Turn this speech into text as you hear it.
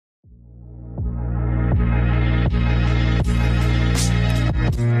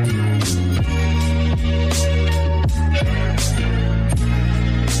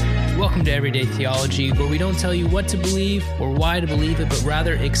Welcome to Everyday Theology, where we don't tell you what to believe or why to believe it, but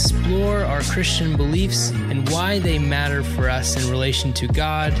rather explore our Christian beliefs and why they matter for us in relation to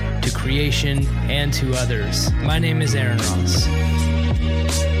God, to creation, and to others. My name is Aaron Ross.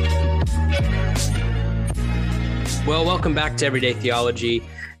 Well, welcome back to Everyday Theology,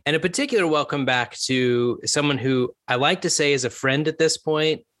 and a particular welcome back to someone who I like to say is a friend at this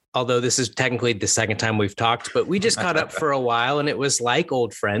point, although this is technically the second time we've talked, but we just caught up for a while and it was like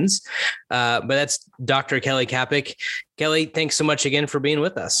old friends. But that's Dr. Kelly Kapic. Kelly, thanks so much again for being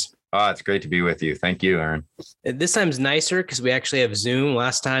with us. Oh, it's great to be with you. Thank you, Aaron. This time's nicer because we actually have Zoom.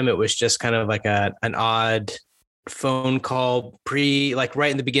 Last time it was just kind of like an odd phone call right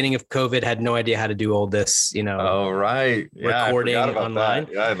in the beginning of COVID, had no idea how to do all this, Oh, right. Yeah, recording I forgot about online.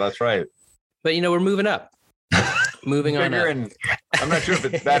 That. Yeah, that's right. But, we're moving up. Moving on up. And I'm not sure if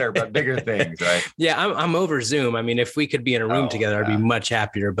it's better, but bigger things, right? Yeah, I'm over Zoom. I mean, if we could be in a room together, I'd be much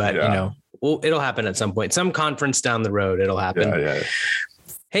happier. But, it'll happen at some point. Some conference down the road, it'll happen. Yeah.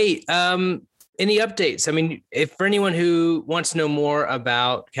 Hey, any updates? I mean, if for anyone who wants to know more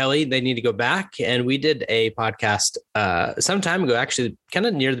about Kelly, they need to go back. And we did a podcast some time ago, actually, kind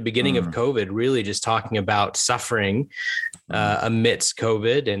of near the beginning of COVID, really just talking about suffering amidst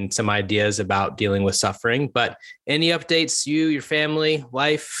COVID and some ideas about dealing with suffering. But any updates, your family,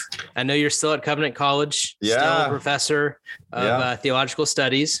 life? I know you're still at Covenant College, still a professor of theological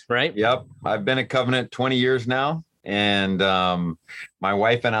studies, right? Yep. I've been at Covenant 20 years now. And my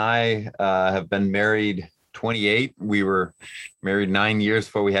wife and I have been married 28. We were married 9 years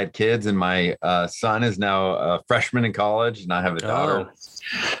before we had kids. And my son is now a freshman in college. And I have a daughter.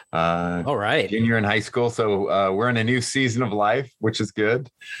 All right. Junior in high school. So we're in a new season of life, which is good.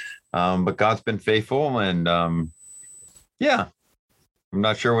 But God's been faithful. And I'm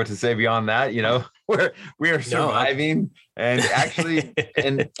not sure what to say beyond that. We are surviving and actually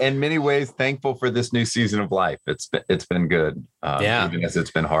in many ways thankful for this new season of life. It's been good. Even as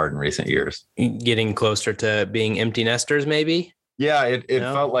it's been hard in recent years. Getting closer to being empty nesters, maybe? Yeah, it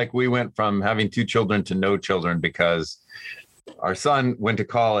felt like we went from having 2 children to no children because our son went to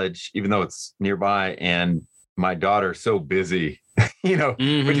college, even though it's nearby, and my daughter's so busy,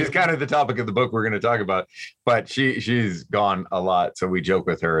 which is kind of the topic of the book we're going to talk about. But she's gone a lot. So we joke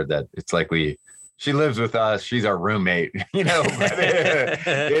with her that it's like she lives with us. She's our roommate, but it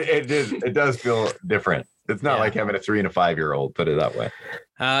does feel different. It's not like having a 3 and a 5-year-old, put it that way.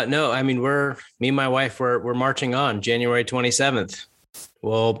 No, I mean, me and my wife, we're marching on January 27th.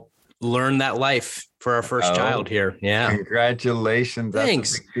 We'll learn that life for our first child here. Yeah. Congratulations.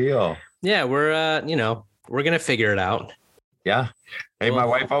 Thanks. That's a big deal. Yeah. We're going to figure it out. Yeah. Hey, my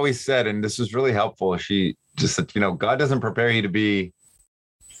wife always said, and this was really helpful. She just said, God doesn't prepare you to be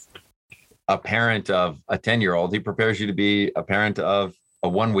a parent of a 10-year-old. He prepares you to be a parent of a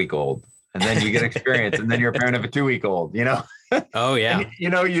 1-week-old, and then you get experience, and then you're a parent of a 2-week-old, Oh yeah. And,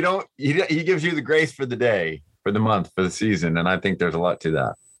 he gives you the grace for the day, for the month, for the season. And I think there's a lot to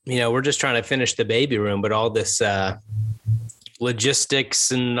that. We're just trying to finish the baby room, but all this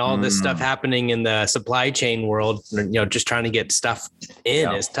logistics and all this stuff happening in the supply chain world, just trying to get stuff in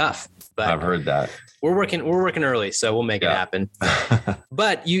is tough. But I've heard that. We're working early, so we'll make it happen.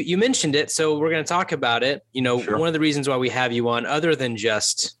 But you mentioned it, so we're going to talk about it. Sure. One of the reasons why we have you on, other than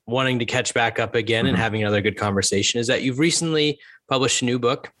just wanting to catch back up again and having another good conversation, is that you've recently published a new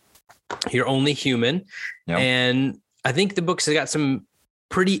book, You're Only Human. Yep. And I think the book's got some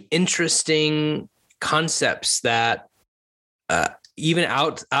pretty interesting concepts that even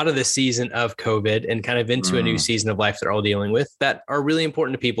out of the season of COVID and kind of into a new season of life they're all dealing with that are really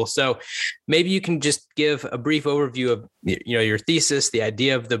important to people. So maybe you can just give a brief overview of, your thesis, the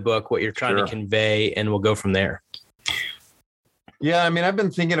idea of the book, what you're trying to convey, and we'll go from there. Yeah. I mean, I've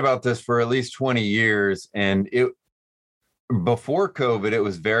been thinking about this for at least 20 years, and before COVID, it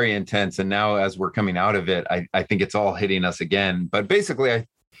was very intense. And now as we're coming out of it, I think it's all hitting us again. But basically,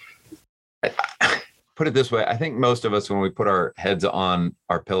 I put it this way. I think most of us, when we put our heads on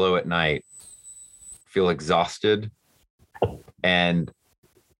our pillow at night, feel exhausted, and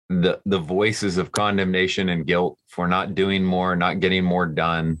the voices of condemnation and guilt for not doing more, not getting more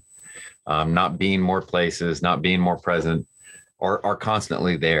done, not being more places, not being more present are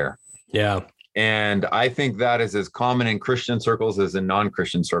constantly there. Yeah. And I think that is as common in Christian circles as in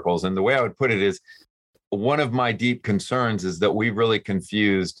non-Christian circles. And the way I would put it is, one of my deep concerns is that we've really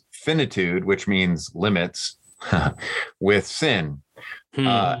confused finitude, which means limits, with sin.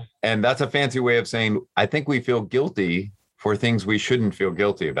 And that's a fancy way of saying, I think we feel guilty for things we shouldn't feel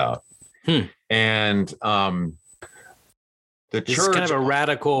guilty about. And The This church is kind of a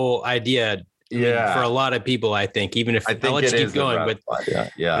radical idea. Yeah. For a lot of people, I think, even if I think I'll let you keep going, but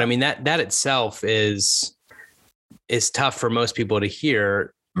I mean, that itself is tough for most people to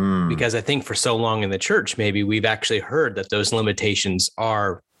hear, because I think for so long in the church, maybe we've actually heard that those limitations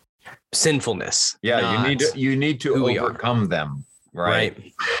are sinfulness. Yeah. You need to overcome them.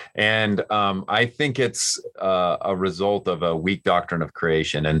 Right. And I think it's a result of a weak doctrine of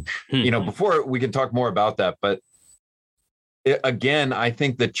creation. And, before we can talk more about that, but again, I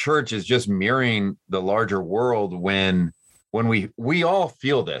think the church is just mirroring the larger world when we all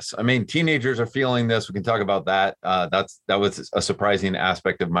feel this. I mean, teenagers are feeling this. We can talk about that. That was a surprising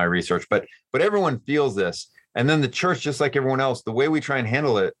aspect of my research, but everyone feels this. And then the church, just like everyone else, the way we try and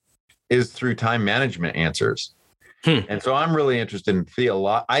handle it is through time management answers. And so I'm really interested in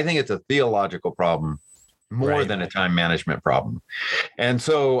I think it's a theological problem more than a time management problem. And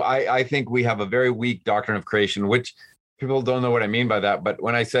so I think we have a very weak doctrine of creation, which people don't know what I mean by that. But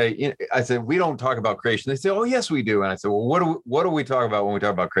when I say we don't talk about creation, they say, oh, yes, we do. And I say, well, what do we talk about when we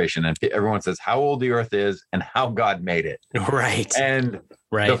talk about creation? And everyone says how old the earth is and how God made it. Right. And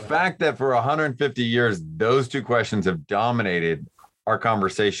the fact that for 150 years, those two questions have dominated our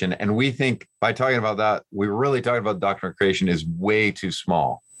conversation. And we think by talking about that, we're really talking about the doctrine of creation is way too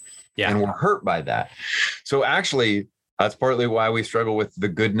small. Yeah. And we're hurt by that. So actually, that's partly why we struggle with the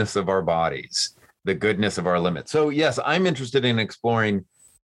goodness of our bodies, the goodness of our limits. So yes, I'm interested in exploring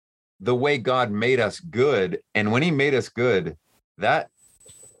the way God made us good. And when he made us good, that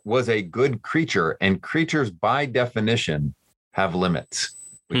was a good creature. And creatures by definition have limits.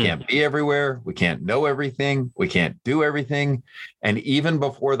 We can't be everywhere. We can't know everything. We can't do everything. And even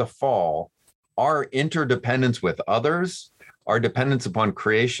before the fall, our interdependence with others, our dependence upon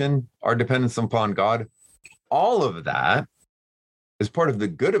creation, our dependence upon God, all of that is part of the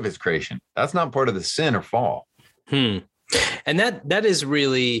good of his creation. That's not part of the sin or fall. And that is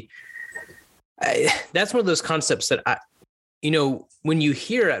really, that's one of those concepts that when you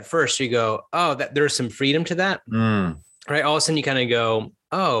hear at first, you go, oh, that there's some freedom to that. Right. All of a sudden you kind of go,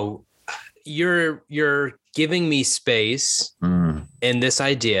 oh, you're giving me space in this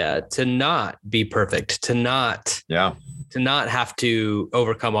idea to not be perfect, to not have to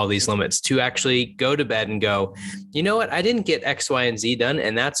overcome all these limits, to actually go to bed and go, you know what? I didn't get X, Y, and Z done,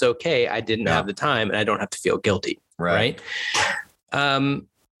 and that's okay. I didn't have the time, and I don't have to feel guilty. Right. Then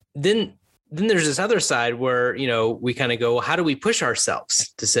there's this other side where, we kind of go, well, how do we push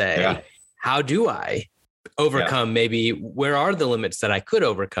ourselves to say, how do I overcome maybe where are the limits that I could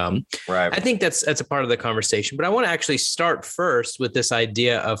overcome? Right. I think that's a part of the conversation, but I want to actually start first with this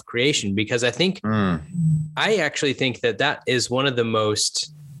idea of creation, because I think I actually think that is one of the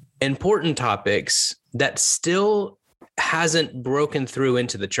most important topics that still hasn't broken through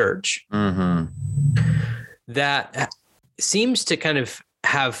into the church. That seems to kind of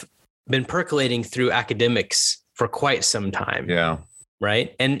have been percolating through academics for quite some time. Yeah.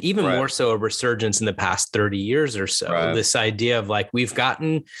 Right. And even more so a resurgence in the past 30 years or so, this idea of like, we've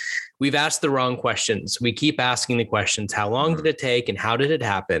asked the wrong questions. We keep asking the questions, how long did it take and how did it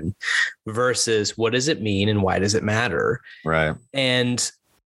happen versus what does it mean and why does it matter? Right. And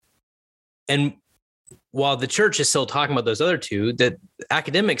while the church is still talking about those other two, that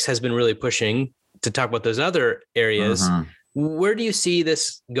academics has been really pushing to talk about those other areas. Where do you see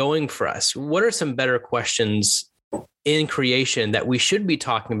this going for us? What are some better questions in creation that we should be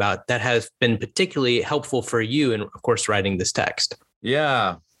talking about that has been particularly helpful for you and, of course, writing this text?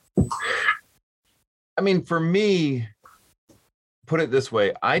 Yeah. I mean, for me, put it this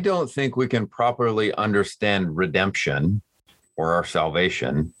way, I don't think we can properly understand redemption or our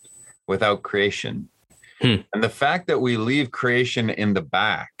salvation without creation. And the fact that we leave creation in the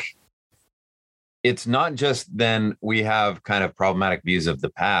back, it's not just then we have kind of problematic views of the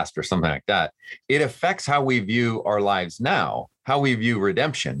past or something like that. It affects how we view our lives now, how we view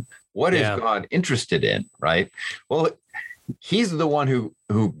redemption. What is God interested in, right? Well, he's the one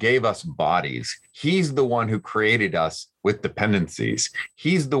who gave us bodies. He's the one who created us with dependencies.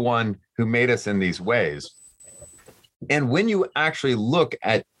 He's the one who made us in these ways. And when you actually look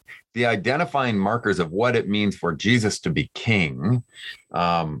at the identifying markers of what it means for Jesus to be king,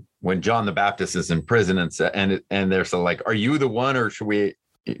 when John the Baptist is in prison and they're so like, are you the one, or should we,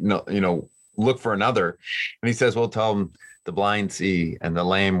 look for another? And he says, well, tell them the blind see and the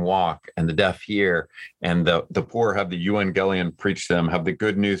lame walk and the deaf hear and the poor have the evangelion preached to them, have the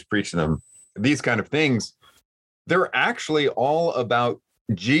good news preached to them. These kind of things, they're actually all about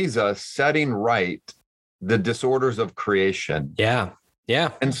Jesus setting right the disorders of creation. Yeah.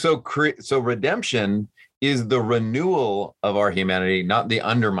 Yeah. And so redemption is the renewal of our humanity, not the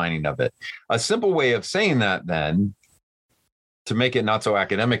undermining of it. A simple way of saying that then to make it not so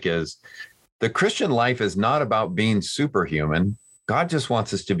academic, is the Christian life is not about being superhuman. God just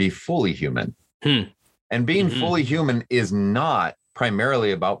wants us to be fully human. And being fully human is not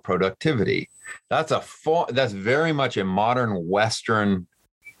primarily about productivity. That's very much a modern Western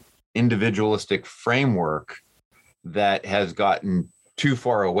individualistic framework that has gotten too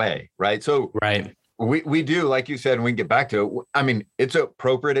far away, right? So we do, like you said, and we can get back to it. I mean, it's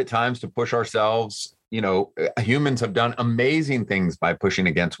appropriate at times to push ourselves. You know, humans have done amazing things by pushing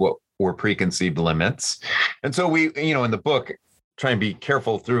against what were preconceived limits. And so we, you know, in the book, try and be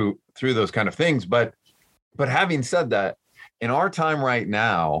careful through those kind of things. But having said that, in our time right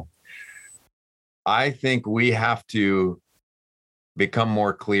now, I think we have to become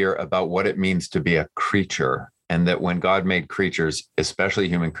more clear about what it means to be a creature. And that when God made creatures, especially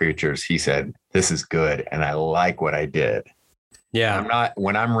human creatures, he said, this is good. And I like what I did. Yeah.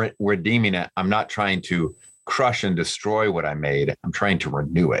 When I'm redeeming it, I'm not trying to crush and destroy what I made. I'm trying to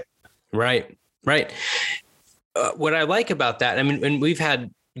renew it. Right. What I like about that, I mean, and we've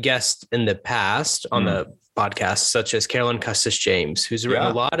had guests in the past on the podcast, such as Carolyn Custis James, who's written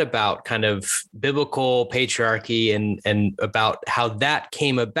a lot about kind of biblical patriarchy and about how that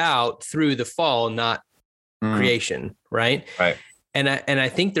came about through the fall, not creation. Right. And I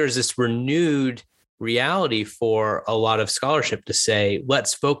think there's this renewed reality for a lot of scholarship to say,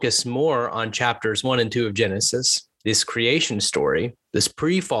 let's focus more on chapters 1 and 2 of Genesis, this creation story, this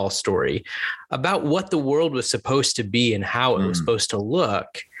pre-fall story about what the world was supposed to be and how it was supposed to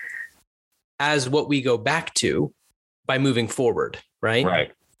look as what we go back to by moving forward.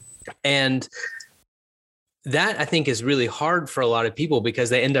 Right. And that, I think, is really hard for a lot of people because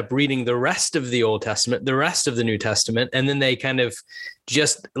they end up reading the rest of the Old Testament, the rest of the New Testament, and then they kind of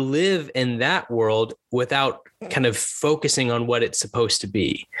just live in that world without kind of focusing on what it's supposed to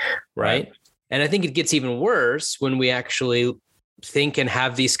be. Right. And I think it gets even worse when we actually think and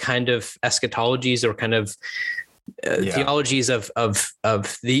have these kind of eschatologies or kind of theologies of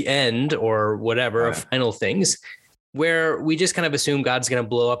the end or whatever, of final things, where we just kind of assume God's going to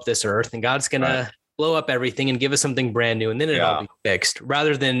blow up this earth and God's going to blow up everything and give us something brand new, and then it'll be fixed,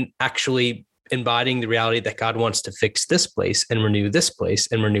 rather than actually embodying the reality that God wants to fix this place and renew this place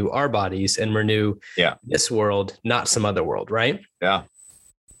and renew our bodies and renew this world, not some other world. Right. Yeah.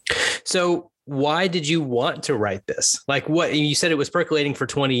 So why did you want to write this? Like, what you said, it was percolating for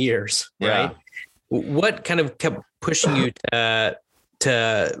 20 years, right? What kind of kept pushing you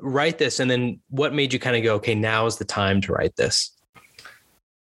to write this? And then what made you kind of go, okay, now is the time to write this?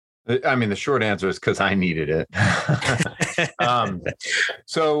 I mean, the short answer is because I needed it.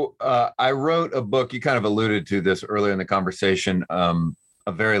 So I wrote a book. You kind of alluded to this earlier in the conversation.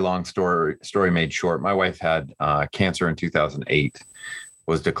 A very long story made short. My wife had cancer in 2008,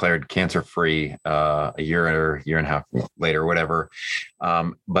 was declared cancer-free a year and a half later, whatever.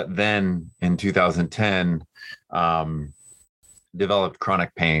 But then in 2010, developed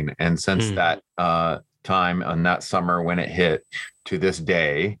chronic pain. And since that time on that summer when it hit to this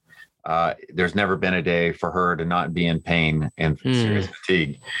day, there's never been a day for her to not be in pain and serious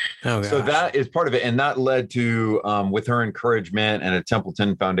fatigue. So that is part of it. And that led to, with her encouragement and a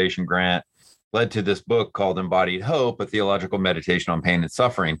Templeton Foundation grant, led to this book called Embodied Hope, a theological meditation on pain and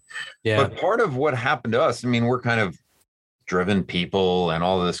suffering. But part of what happened to us, I mean, we're kind of driven people and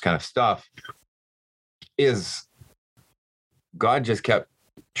all of this kind of stuff, is God just kept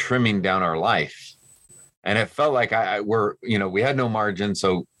trimming down our life. And it felt like we had no margin.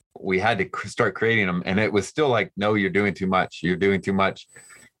 So we had to start creating them. And it was still like, no, you're doing too much. You're doing too much.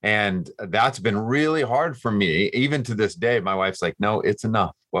 And that's been really hard for me. Even to this day, my wife's like, no, it's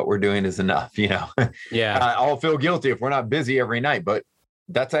enough. What we're doing is enough. I'll feel guilty if we're not busy every night, but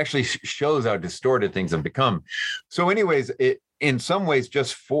that's actually shows how distorted things have become. So anyways, it in some ways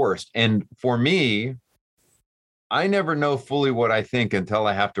just forced. And for me, I never know fully what I think until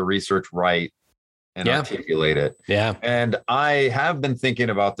I have to research right and articulate it. And I have been thinking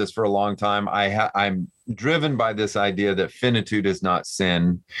about this for a long time. I'm driven by this idea that finitude is not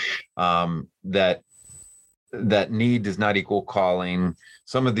sin, that need does not equal calling,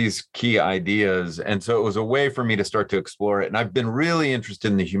 some of these key ideas. And so it was a way for me to start to explore it. And I've been really interested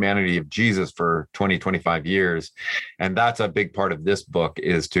in the humanity of Jesus for 20, 25 years. And that's a big part of this book,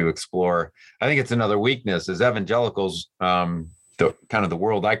 is to explore. I think it's another weakness as evangelicals, the kind of the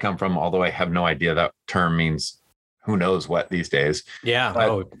world I come from, although I have no idea that term means who knows what these days.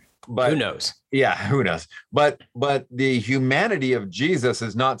 But who knows? Yeah, who knows? But the humanity of Jesus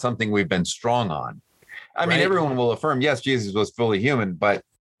is not something we've been strong on. I mean, everyone will affirm, yes, Jesus was fully human, but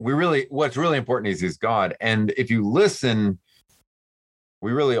what's really important is he's God. And if you listen,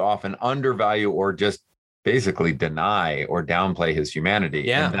 we really often undervalue or just basically deny or downplay his humanity.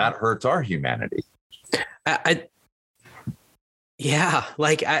 Yeah. And that hurts our humanity. I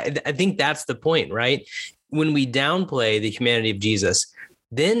think that's the point, right? When we downplay the humanity of Jesus,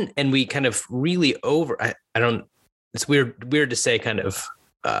 then, and we kind of really it's weird to say kind of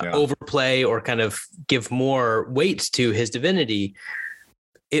overplay or kind of give more weight to his divinity.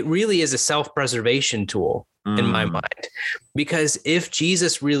 It really is a self-preservation tool in my mind, because if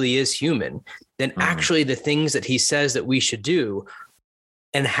Jesus really is human, then actually the things that he says that we should do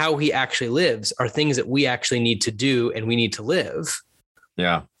and how he actually lives are things that we actually need to do and we need to live.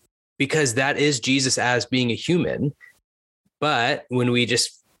 Yeah. Because that is Jesus as being a human. But when we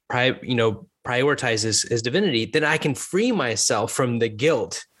just, prioritize his divinity, then I can free myself from the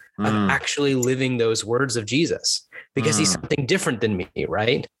guilt of actually living those words of Jesus, because he's something different than me,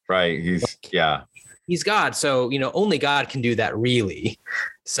 right? Right. He's God. So, only God can do that, really.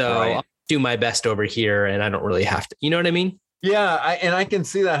 So I'll do my best over here and I don't really have to, you know what I mean? Yeah. I can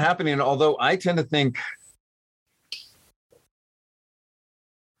see that happening. Although I tend to think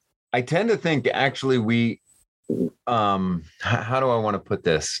actually we, how do I want to put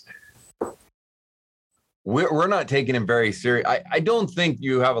this? We're not taking him very serious. I don't think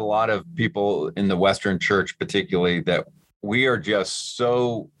you have a lot of people in the Western church, particularly, that we are just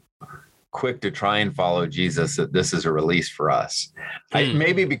so quick to try and follow Jesus that this is a release for us.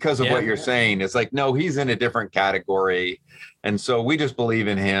 Maybe because of what you're saying. It's like, no, he's in a different category. And so we just believe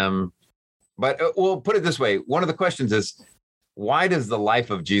in him. But we'll put it this way. One of the questions is, why does the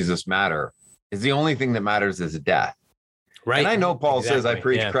life of Jesus matter? Is the only thing that matters is death. Right. And I know Paul says, I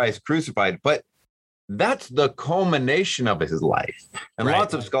preach Christ crucified, but that's the culmination of his life. And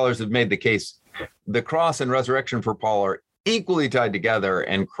lots of scholars have made the case the cross and resurrection for Paul are equally tied together,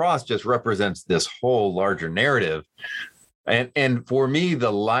 and cross just represents this whole larger narrative. And for me,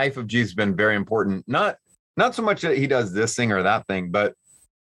 the life of Jesus has been very important. Not so much that he does this thing or that thing, but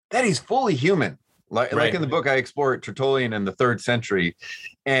that he's fully human. Like in the book, I explore Tertullian in the 3rd century.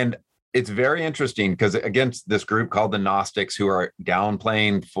 And it's very interesting because against this group called the Gnostics, who are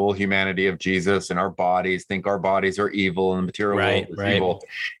downplaying full humanity of Jesus and our bodies, think our bodies are evil and the material world is evil.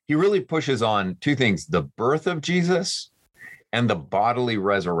 He really pushes on two things: the birth of Jesus and the bodily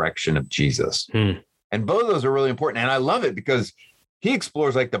resurrection of Jesus. And both of those are really important. And I love it because he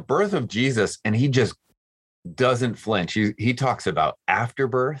explores like the birth of Jesus and he just doesn't flinch. He talks about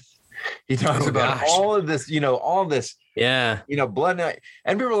afterbirth. He talks about all of this, all this, blood.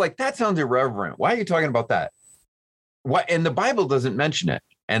 And people are like, that sounds irreverent. Why are you talking about that? What? And the Bible doesn't mention it.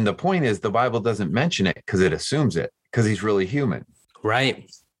 And the point is, the Bible doesn't mention it because it assumes it, because he's really human.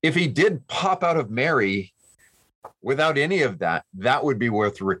 Right. If he did pop out of Mary without any of that, that would be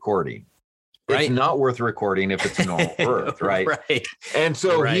worth recording. It's not worth recording if it's a normal birth, right? And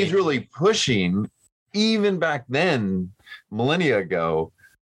so he's really pushing, even back then, millennia ago,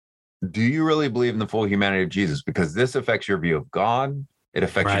 do you really believe in the full humanity of Jesus? Because this affects your view of God. It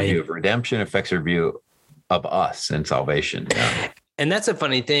affects your view of redemption. It affects your view of us and salvation. Yeah. And that's a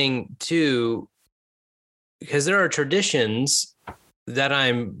funny thing too, because there are traditions that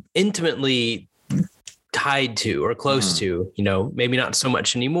I'm intimately tied to or close to, maybe not so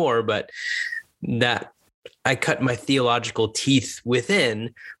much anymore, but that I cut my theological teeth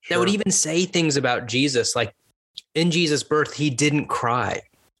within that would even say things about Jesus. Like in Jesus' birth, he didn't cry.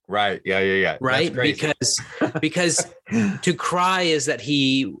 Right. Yeah. Right. Because to cry is that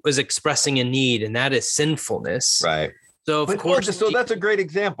he was expressing a need, and that is sinfulness. Right. So of course, so that's a great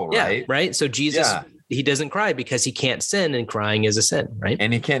example, right? Yeah, right. So Jesus, he doesn't cry because he can't sin, and crying is a sin, right?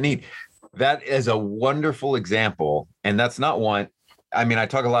 And he can't need. That is a wonderful example. And that's not one. I mean, I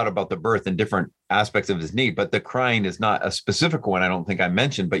talk a lot about the birth and different aspects of his need, but the crying is not a specific one. I don't think I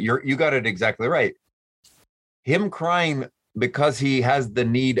mentioned, but you got it exactly right. Him crying because he has the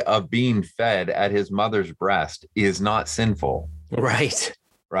need of being fed at his mother's breast is not sinful. Right.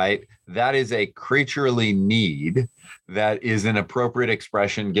 Right. That is a creaturely need that is an appropriate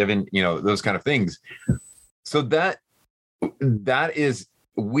expression given, those kind of things. So that is,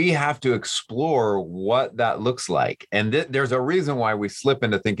 we have to explore what that looks like. And there's a reason why we slip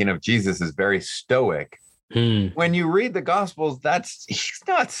into thinking of Jesus as very stoic. When you read the Gospels, he's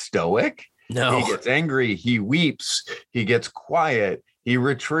not stoic. No. He gets angry, he weeps, he gets quiet, he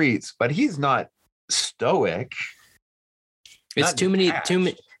retreats, but he's not stoic. It's too many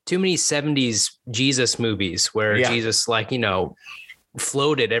 70s Jesus movies where Jesus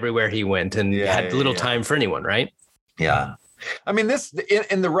floated everywhere he went and had little time for anyone, right? Yeah. I mean, this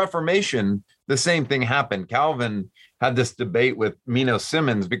in the Reformation, the same thing happened. Calvin had this debate with Menno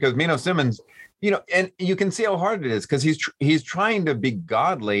Simons because Menno Simons, and you can see how hard it is because he's trying to be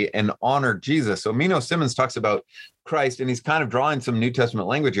godly and honor Jesus. So Menno Simons talks about Christ, and he's kind of drawing some New Testament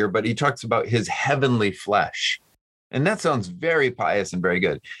language here, but he talks about his heavenly flesh. And that sounds very pious and very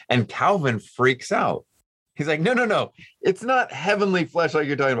good. And Calvin freaks out. He's like, no. It's not heavenly flesh like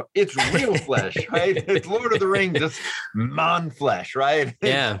you're talking about. It's real flesh, right? It's Lord of the Rings, just flesh, right?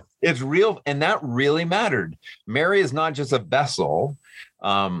 Yeah. It's real. And that really mattered. Mary is not just a vessel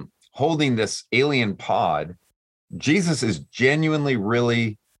holding this alien pod. Jesus is genuinely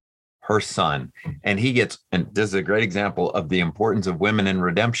really her son. And and this is a great example of the importance of women in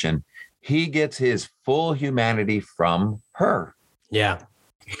redemption. He gets his full humanity from her. Yeah.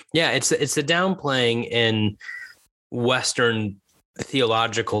 Yeah, it's the downplaying in Western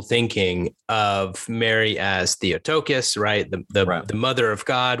theological thinking of Mary as Theotokos, right? The mother of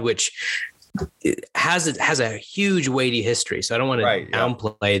God, which has a huge weighty history. So I don't want to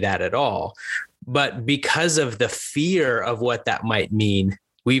downplay that at all. But because of the fear of what that might mean,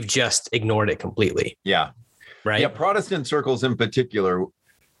 we've just ignored it completely. Yeah. Right. Yeah. Protestant circles in particular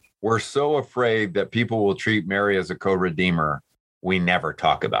were so afraid that people will treat Mary as a co-redeemer. We never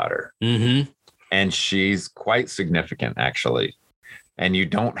talk about her. Mm-hmm. And she's quite significant, actually. And you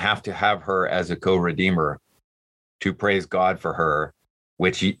don't have to have her as a co-redeemer to praise God for her,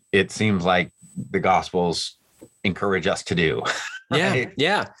 which it seems like the Gospels encourage us to do. Right?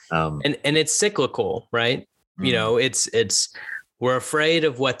 Yeah. And it's cyclical, right? Mm-hmm. It's we're afraid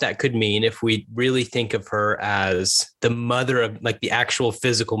of what that could mean if we really think of her as the mother of, like, the actual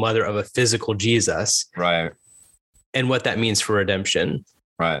physical mother of a physical Jesus. Right. And what that means for redemption.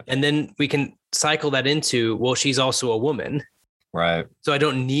 Right. And then we can cycle that into, well, she's also a woman. Right. So I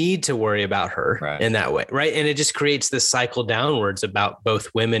don't need to worry about her in that way. Right. And it just creates this cycle downwards about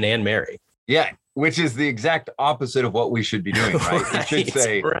both women and Mary. Yeah. Which is the exact opposite of what we should be doing. Right. It should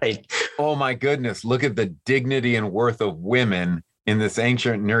say, oh my goodness, look at the dignity and worth of women in this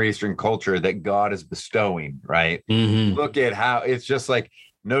ancient Near Eastern culture that God is bestowing. Right. Mm-hmm. Look at how it's just like,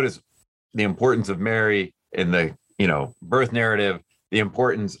 notice the importance of Mary in the birth narrative, the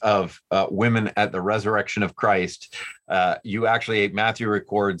importance of women at the resurrection of Christ. Matthew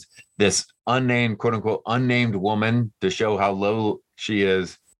records this unnamed, quote unquote, unnamed woman to show how low she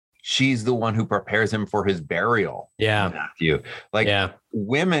is. She's the one who prepares him for his burial. Yeah. Matthew.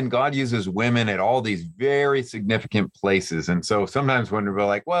 Women, God uses women at all these very significant places. And so sometimes when we're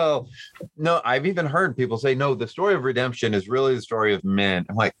like, well, no, I've even heard people say, no, the story of redemption is really the story of men.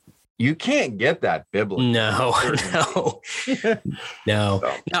 I'm like, you can't get that biblically. No. Now,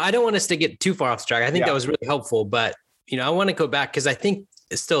 I don't want us to get too far off track. I think that was really helpful, but I want to go back because I think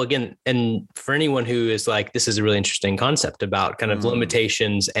still, again, and for anyone who is like, this is a really interesting concept about kind of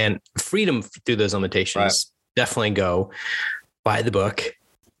limitations and freedom through those limitations, definitely go buy the book.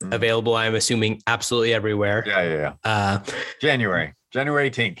 Available, I'm assuming, absolutely everywhere. Yeah. January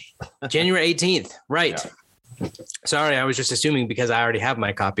 18th. January 18th. Right. Yeah. Sorry, I was just assuming because I already have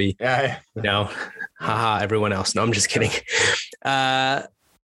my copy. Yeah. Haha, everyone else. No, I'm just kidding.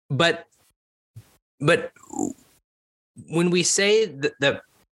 But when we say that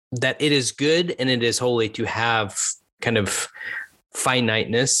it is good and it is holy to have kind of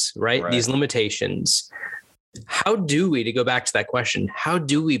finiteness, right? These limitations. How do we, to go back to that question, how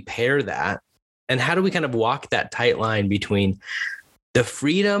do we pair that? And how do we kind of walk that tight line between the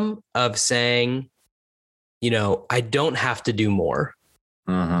freedom of saying, I don't have to do more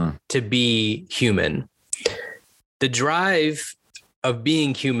to be human. The drive of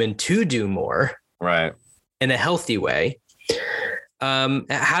being human to do more, in a healthy way.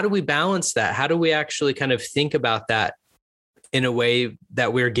 How do we balance that? How do we actually kind of think about that in a way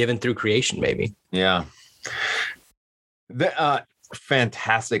that we're given through creation, maybe? Yeah.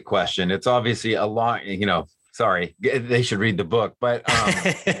 Fantastic question. It's obviously a lot, sorry, they should read the book, but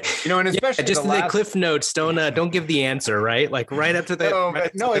and especially just the cliff notes. Don't give the answer, right? Like right up to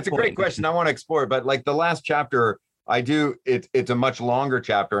the. No, it's a great question. I want to explore it, but like the last chapter, it's a much longer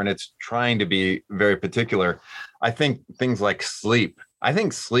chapter, and it's trying to be very particular. I think things like sleep. I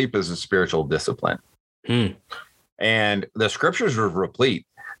think sleep is a spiritual discipline, and the scriptures are replete.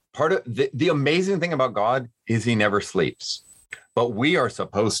 Part of the amazing thing about God is He never sleeps, but we are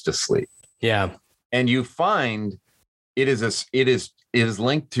supposed to sleep. Yeah. And you find it is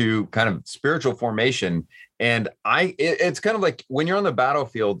linked to kind of spiritual formation. And it's kind of like when you're on the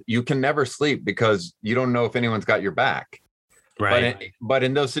battlefield, you can never sleep because you don't know if anyone's got your back. Right. But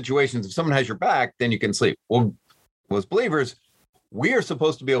in those situations, if someone has your back, then you can sleep. Well, as believers, we are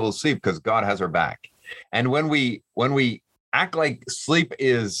supposed to be able to sleep because God has our back. And when we act like sleep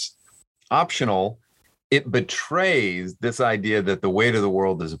is optional, it betrays this idea that the weight of the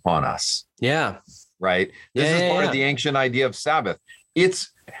world is upon us. Yeah. Right. This is part of the ancient idea of Sabbath. It's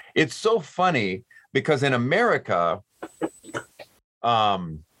so funny because in America,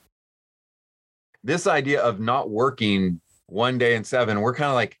 this idea of not working one day in 7, we're kind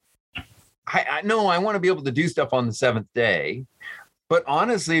of like, I know I want to be able to do stuff on the 7th day. But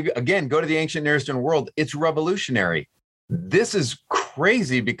honestly, again, go to the ancient Near Eastern world. It's revolutionary. This is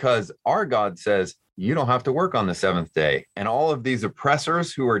crazy because our God says you don't have to work on the 7th day. And all of these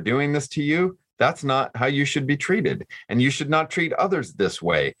oppressors who are doing this to you, that's not how you should be treated. And you should not treat others this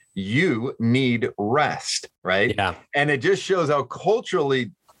way. You need rest, right? Yeah. And it just shows how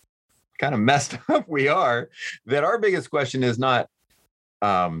culturally kind of messed up we are, that our biggest question is not,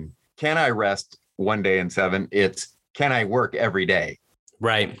 can I rest one day in 7? It's, can I work every day?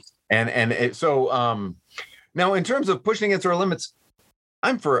 Right. So now in terms of pushing against our limits,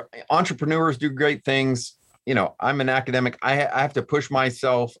 I'm for entrepreneurs do great things. You know, I'm an academic. I have to push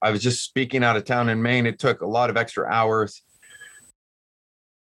myself. I was just speaking out of town in Maine. It took a lot of extra hours.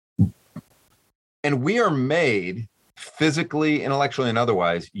 And we are made physically, intellectually, and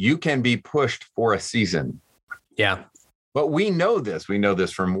otherwise. You can be pushed for a season. Yeah. But we know this. We know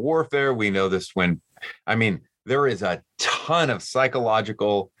this from warfare. We know this there is a ton of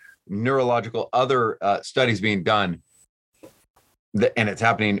psychological, neurological, other studies being done. And it's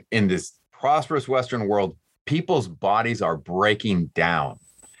happening in this prosperous Western world. People's bodies are breaking down.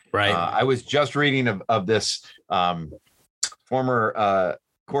 Right. I was just reading of this former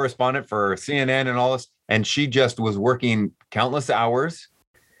correspondent for CNN and all this, and she just was working countless hours.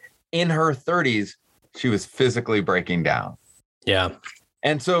 In her 30s, she was physically breaking down. Yeah.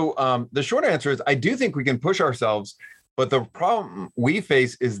 And so the short answer is I do think we can push ourselves, but the problem we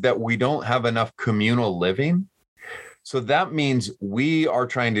face is that we don't have enough communal living. So that means we are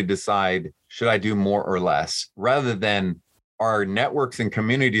trying to decide, should I do more or less, rather than our networks and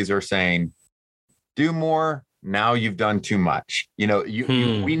communities are saying, do more. Now you've done too much. You know,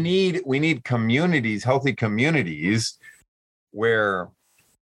 we need communities, healthy communities where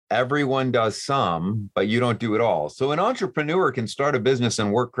everyone does some, but you don't do it all. So an entrepreneur can start a business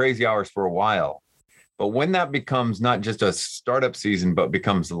and work crazy hours for a while. But when that becomes not just a startup season, but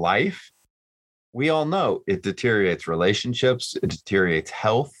becomes life, we all know it deteriorates relationships, it deteriorates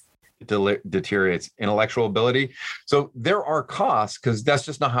health, it deteriorates intellectual ability. So there are costs because that's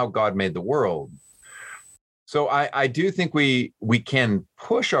just not how God made the world. So I do think we can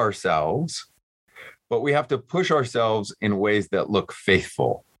push ourselves, but we have to push ourselves in ways that look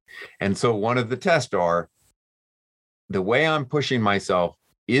faithful. And so one of the tests are, the way I'm pushing myself,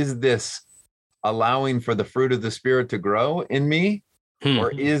 is this allowing for the fruit of the Spirit to grow in me?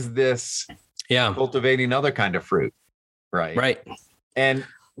 Or is this cultivating other kind of fruit? Right. And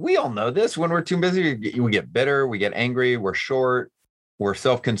we all know this. When we're too busy, we get bitter, we get angry, we're short, we're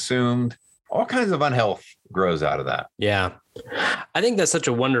self-consumed. All kinds of unhealth grows out of that. Yeah. I think that's such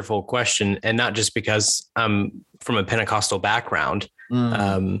a wonderful question. And not just because I'm from a Pentecostal background,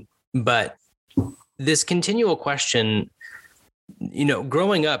 but this continual question, you know,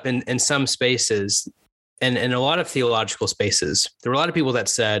 growing up in some spaces and in a lot of theological spaces, there were a lot of people that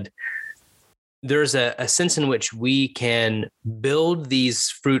said, there's a sense in which we can build these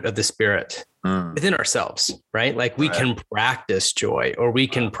fruit of the Spirit within ourselves, right? Like we can practice joy, or we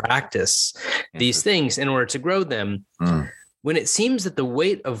can practice these things in order to grow them. When it seems that the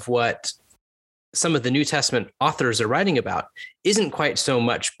weight of what some of the New Testament authors are writing about isn't quite so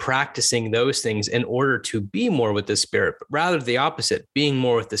much practicing those things in order to be more with the Spirit, but rather the opposite, being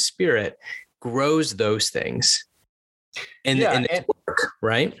more with the Spirit grows those things. And it's work,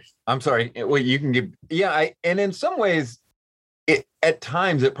 right? I'm sorry. Well, you can give, and in some ways, at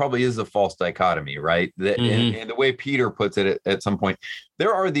times it probably is a false dichotomy, right? And the way Peter puts it at some point,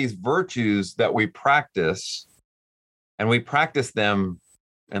 there are these virtues that we practice, and we practice them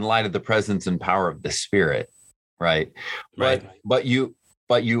in light of the presence and power of the Spirit, right? But you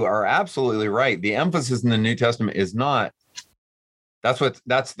are absolutely right. The emphasis in the New Testament is not.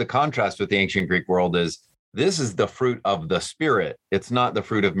 That's the contrast with the ancient Greek world is. This is the fruit of the Spirit. It's not the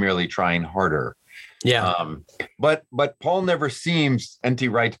fruit of merely trying harder. Yeah. But Paul never seems, N.T.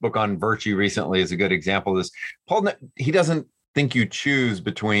 Wright's book on virtue recently is a good example of this. Paul, he doesn't think you choose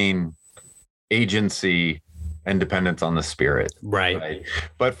between agency and dependence on the Spirit. Right.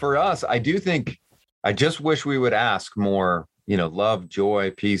 But for us, I just wish we would ask more, love,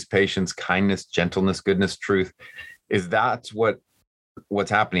 joy, peace, patience, kindness, gentleness, goodness, truth. That's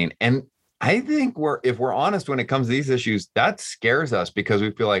what's happening. And I think if we're honest when it comes to these issues, that scares us because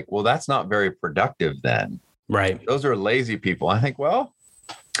we feel like, well, that's not very productive then. Right. Those are lazy people. I think, well,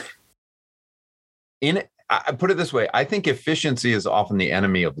 I put it this way. I think efficiency is often the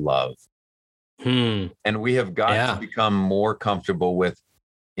enemy of love. And we have got to become more comfortable with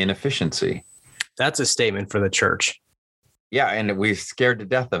inefficiency. That's a statement for the church. Yeah. And we're scared to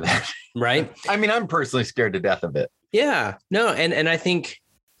death of it. Right. I mean, I'm personally scared to death of it. Yeah. No. And I think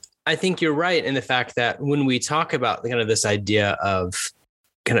you're right in the fact that when we talk about kind of this idea of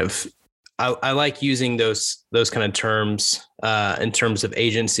kind of, I like using those kind of terms in terms of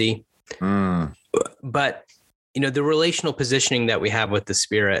agency, but the relational positioning that we have with the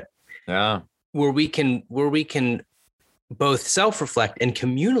Spirit, where we can both self-reflect and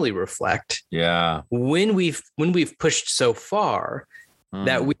communally reflect. Yeah. When we've pushed so far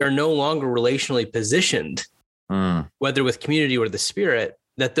that we are no longer relationally positioned, whether with community or the Spirit,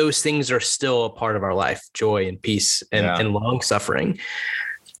 that those things are still a part of our life, joy and peace and long suffering,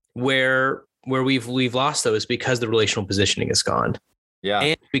 where we've lost those because the relational positioning is gone. Yeah.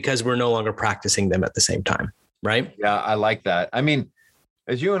 And because we're no longer practicing them at the same time. Right. Yeah. I like that. I mean,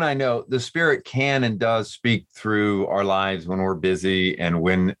 as you and I know, the Spirit can and does speak through our lives when we're busy and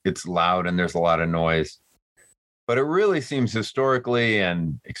when it's loud and there's a lot of noise. But it really seems historically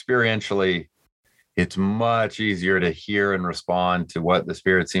and experientially, it's much easier to hear and respond to what the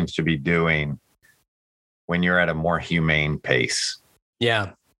Spirit seems to be doing when you're at a more humane pace.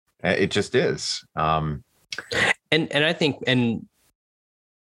 Yeah. It just is. And I think, and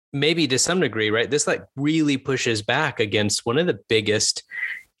maybe to some degree, right, this like really pushes back against one of the biggest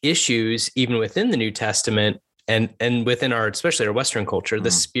issues, even within the New Testament and within especially our Western culture, the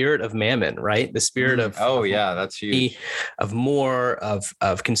spirit of mammon, right? The spirit of, that's huge. Of more of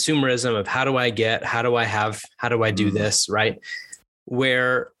consumerism, of how do I get, how do I have, how do I do this, right?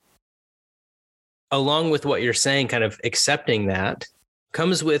 Where along with what you're saying, kind of accepting that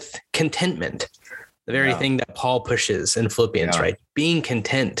comes with contentment. The very thing that Paul pushes in Philippians, right? Being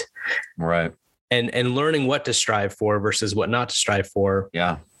content. Right. And learning what to strive for versus what not to strive for.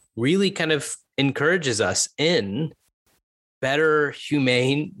 Yeah. Really kind of encourages us in better,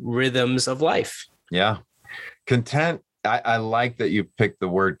 humane rhythms of life. Yeah. Content. I like that you picked the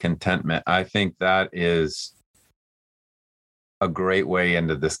word contentment. I think that is a great way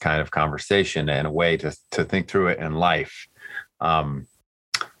into this kind of conversation and a way to think through it in life.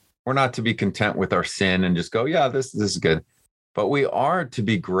 We're not to be content with our sin and just go, yeah, this is good. But we are to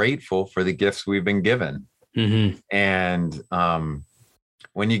be grateful for the gifts we've been given. Mm-hmm. And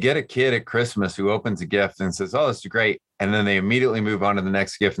when you get a kid at Christmas who opens a gift and says, oh, this is great. And then they immediately move on to the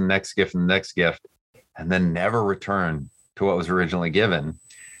next gift and the next gift and the next gift, and then never return to what was originally given.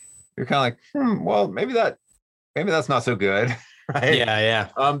 You're kind of like, well, maybe that's not so good. Right? Yeah.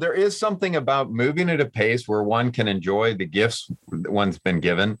 There is something about moving at a pace where one can enjoy the gifts that one's been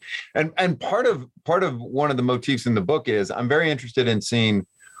given. And part of one of the motifs in the book is I'm very interested in seeing,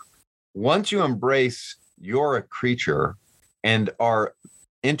 once you embrace you're a creature and our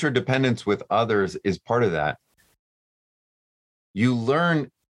interdependence with others is part of that, you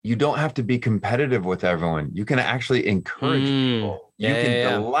learn you don't have to be competitive with everyone. You can actually encourage people. You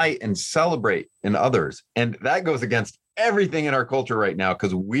can delight and celebrate in others. And that goes against everything in our culture right now,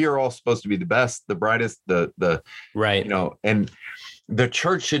 because we are all supposed to be the best, the brightest, the right. And the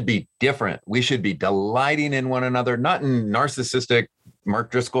church should be different. We should be delighting in one another, not in narcissistic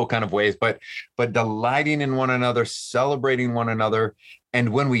Mark Driscoll kind of ways, but delighting in one another, celebrating one another. And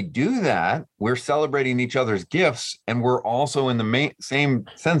when we do that, we're celebrating each other's gifts. And we're also in the same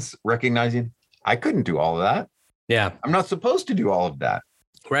sense recognizing I couldn't do all of that. Yeah. I'm not supposed to do all of that.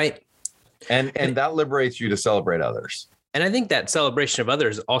 Right. And that liberates you to celebrate others. And I think that celebration of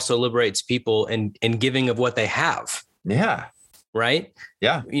others also liberates people in giving of what they have. Yeah. Right.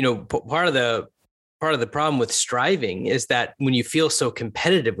 Yeah. Part of the problem with striving is that when you feel so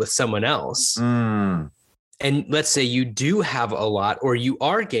competitive with someone else, and let's say you do have a lot or you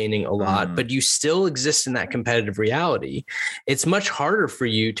are gaining a lot, but you still exist in that competitive reality, it's much harder for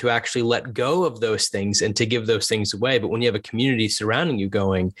you to actually let go of those things and to give those things away. But when you have a community surrounding you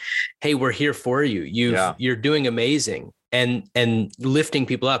going, hey, we're here for you. You're doing amazing, and lifting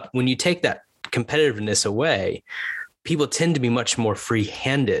people up. When you take that competitiveness away, people tend to be much more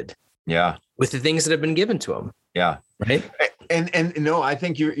free-handed. Yeah. With the things that have been given to them. Yeah. Right. And no, I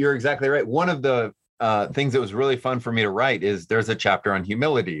think you're exactly right. One of the things that was really fun for me to write is there's a chapter on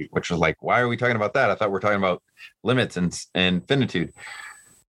humility, which was like, why are we talking about that? I thought we're talking about limits and finitude.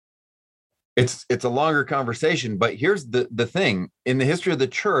 It's a longer conversation, but here's the thing. In the history of the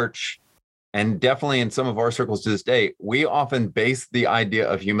church, and definitely in some of our circles to this day, we often base the idea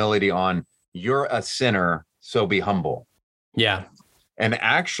of humility on you're a sinner, so be humble. Yeah. And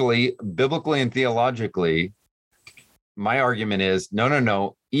actually, biblically and theologically, my argument is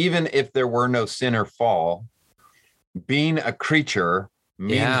no. Even if there were no sin or fall, being a creature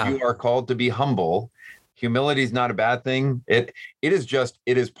means you are called to be humble. Humility is not a bad thing. It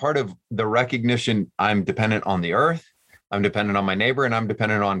is part of the recognition I'm dependent on the earth, I'm dependent on my neighbor, and I'm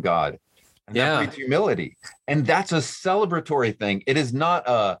dependent on God. And that breeds humility. And that's a celebratory thing. It is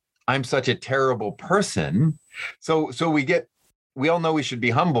not I'm such a terrible person. So we all know we should be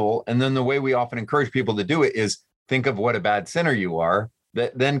humble. And then the way we often encourage people to do it is think of what a bad sinner you are.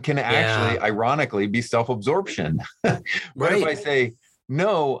 That then can actually, ironically, be self-absorption. But if I say,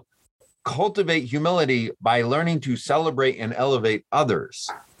 no, cultivate humility by learning to celebrate and elevate others,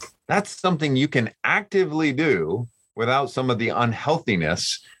 that's something you can actively do without some of the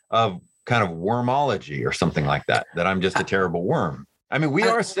unhealthiness of kind of wormology or something like that I'm just a terrible worm. I mean, we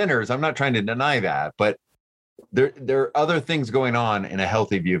are sinners. I'm not trying to deny that, but there are other things going on in a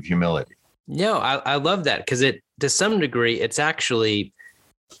healthy view of humility. No, I love that, because to some degree, it's actually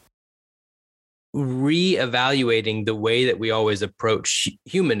reevaluating the way that we always approach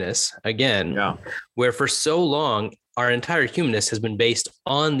humanness again, where for so long, our entire humanness has been based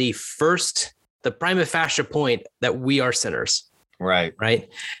on the prima facie point that we are sinners. Right.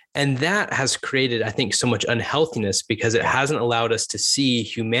 And that has created, I think, so much unhealthiness because it hasn't allowed us to see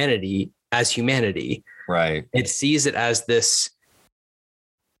humanity as humanity. Right. It sees it as this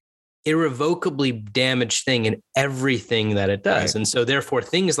irrevocably damaged thing in everything that it does. Right. And so therefore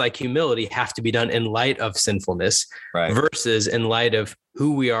things like humility have to be done in light of sinfulness versus in light of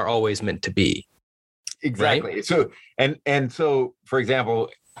who we are always meant to be. Exactly. Right? So, so for example,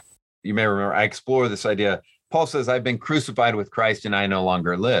 you may remember, I explore this idea. Paul says, I've been crucified with Christ and I no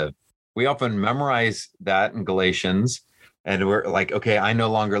longer live. We often memorize that in Galatians and we're like, okay, I no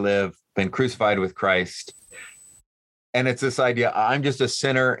longer live, been crucified with Christ. And it's this idea, I'm just a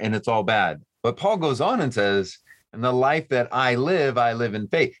sinner and it's all bad. But Paul goes on and says, in the life that I live in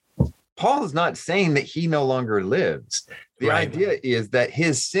faith. Paul is not saying that he no longer lives. The idea is that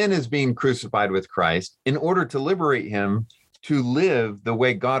his sin is being crucified with Christ in order to liberate him to live the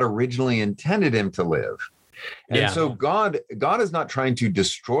way God originally intended him to live. And so God is not trying to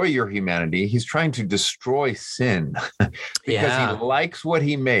destroy your humanity. He's trying to destroy sin because he likes what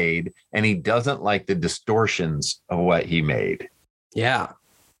he made and he doesn't like the distortions of what he made. Yeah.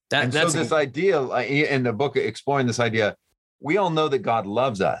 That's this idea in the book, exploring this idea, we all know that God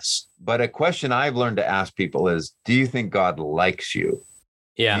loves us, but a question I've learned to ask people is, do you think God likes you?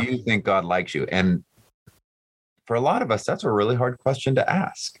 Yeah. Do you think God likes you? And for a lot of us, that's a really hard question to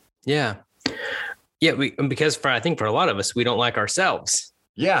ask. Yeah. Yeah, because I think for a lot of us, we don't like ourselves.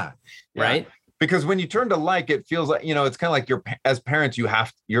 Yeah. Right. Because when you turn to like, it feels like, it's kind of like as parents,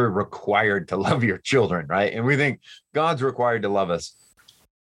 you're required to love your children, right? And we think God's required to love us.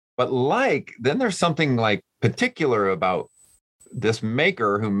 But then there's something like particular about this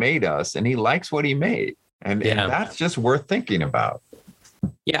maker who made us, and he likes what he made. And that's just worth thinking about.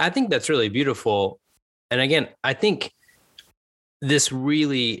 Yeah, I think that's really beautiful. And again, I think this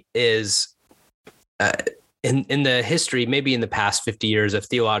really is in the history, maybe in the past 50 years of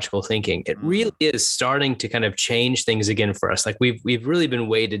theological thinking, it really is starting to kind of change things again for us. Like we've really been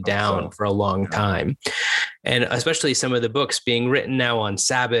weighted down for a long time. And especially some of the books being written now on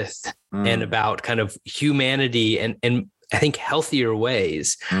Sabbath and about kind of humanity and I think healthier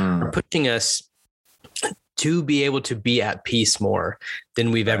ways are pushing us to be able to be at peace more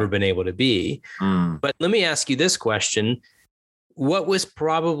than we've ever been able to be. But let me ask you this question. What was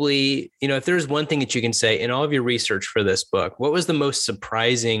probably, if there's one thing that you can say in all of your research for this book, what was the most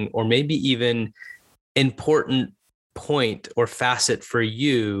surprising or maybe even important point or facet for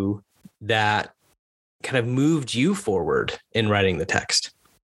you that kind of moved you forward in writing the text?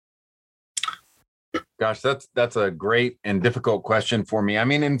 Gosh, that's a great and difficult question for me. I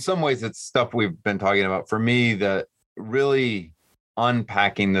mean, in some ways, it's stuff we've been talking about. For me, that really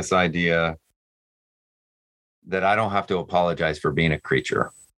unpacking this idea that I don't have to apologize for being a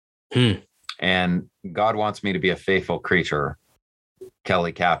creature. And God wants me to be a faithful creature,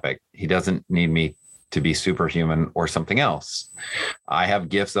 Kelly Kapic. He doesn't need me to be superhuman or something else. I have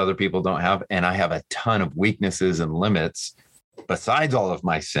gifts other people don't have, and I have a ton of weaknesses and limits besides all of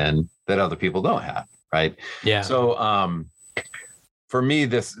my sin that other people don't have, right? Yeah. So for me,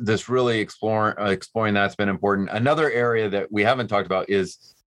 this really exploring that's been important. Another area that we haven't talked about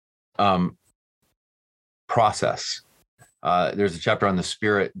is process. There's a chapter on the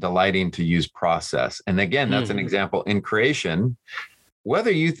Spirit delighting to use process. And again, that's an example in creation.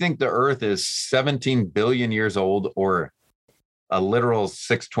 Whether you think the earth is 17 billion years old or a literal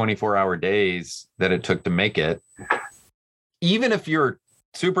 6 24-hour days that it took to make it, even if you're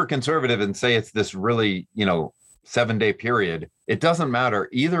super conservative and say it's this really, 7-day period, it doesn't matter.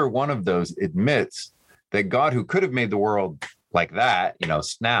 Either one of those admits that God, who could have made the world like that,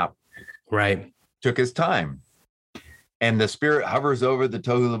 snap, right, took his time. And the Spirit hovers over the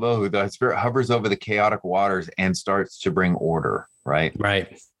tohu labohu. The Spirit hovers over the chaotic waters and starts to bring order, right?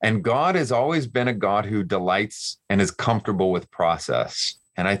 Right. And God has always been a God who delights and is comfortable with process.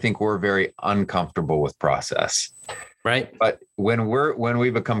 And I think we're very uncomfortable with process. Right. But when we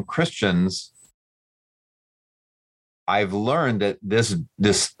become Christians, I've learned that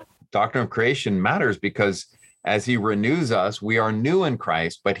this doctrine of creation matters, because as he renews us, we are new in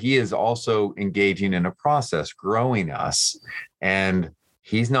Christ, but he is also engaging in a process, growing us. And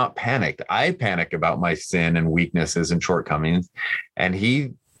he's not panicked. I panic about my sin and weaknesses and shortcomings. And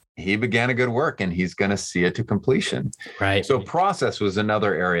he began a good work, and he's going to see it to completion. Right. So process was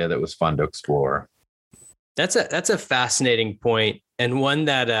another area that was fun to explore. That's a fascinating point, and one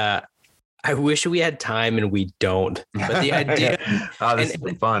that I wish we had time and we don't. But the idea this has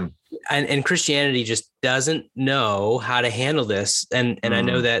been fun. And Christianity just doesn't know how to handle this. And I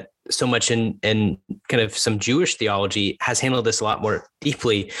know that so much in kind of some Jewish theology has handled this a lot more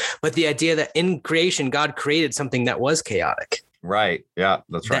deeply. But the idea that in creation, God created something that was chaotic. Right. Yeah,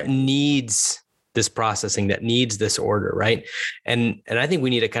 that's right. That needs this processing, that needs this order. Right. And I think we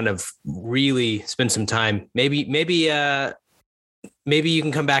need to kind of really spend some time. Maybe you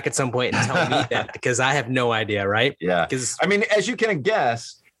can come back at some point and tell me that, because I have no idea. Right. Yeah. Because I mean, as you can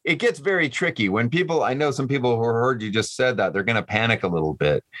guess, it gets very tricky when I know some people who heard you just said that, they're going to panic a little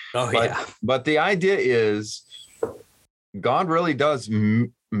bit. But the idea is God really does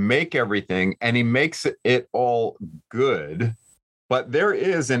make everything, and he makes it all good. But there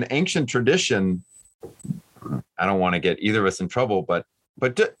is an ancient tradition. I don't want to get either of us in trouble, but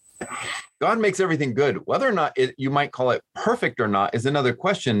God makes everything good. Whether or not you might call it perfect or not is another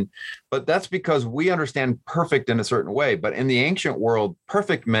question, but that's because we understand perfect in a certain way. But in the ancient world,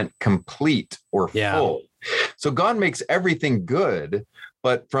 perfect meant complete or full. So God makes everything good,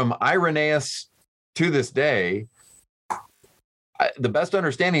 but from Irenaeus to this day, the best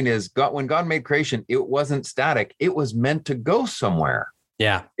understanding is when God made creation, it wasn't static. It was meant to go somewhere.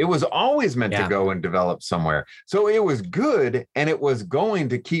 Yeah. It was always meant to go and develop somewhere. So it was good, and it was going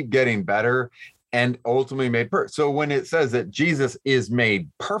to keep getting better and ultimately made perfect. So when it says that Jesus is made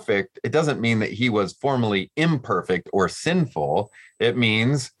perfect, it doesn't mean that he was formerly imperfect or sinful. It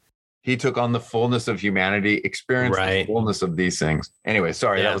means he took on the fullness of humanity, experienced the fullness of these things. Anyway,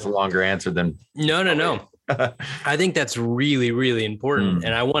 sorry, that was a longer answer than. No. I think that's really, really important.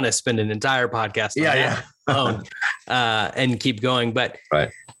 And I want to spend an entire podcast on that alone, and keep going. But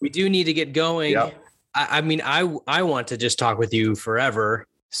we do need to get going. Yep. I mean, I want to just talk with you forever.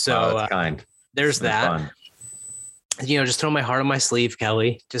 So that's kind. There's that. Fun. Just throw my heart on my sleeve,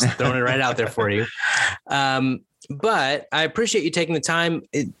 Kelly. Just throwing it right out there for you. But I appreciate you taking the time.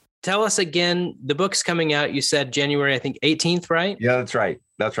 Tell us again, the book's coming out. You said January, I think 18th, right? Yeah, that's right.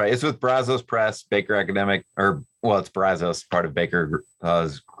 That's right. It's with Brazos Press, Baker Academic, it's Brazos, part of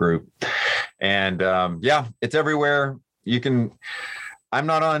Baker's group. And it's everywhere. I'm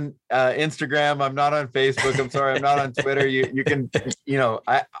not on Instagram. I'm not on Facebook. I'm sorry. I'm not on Twitter. You can,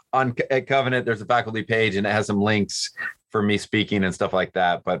 at Covenant, there's a faculty page, and it has some links for me speaking and stuff like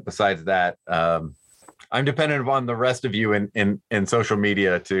that. But besides that, I'm dependent upon the rest of you in social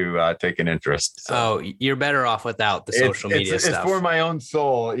media to take an interest. So. Oh, you're better off without the social media stuff. It's for my own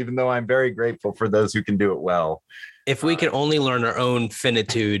soul, even though I'm very grateful for those who can do it well. If we could only learn our own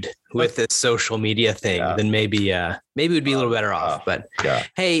finitude with this social media thing, then maybe we'd be a little better off. But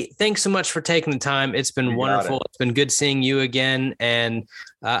hey, thanks so much for taking the time. It's been wonderful. It's been good seeing you again. And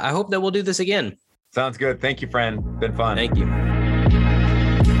I hope that we'll do this again. Sounds good. Thank you, friend. Been fun. Thank you.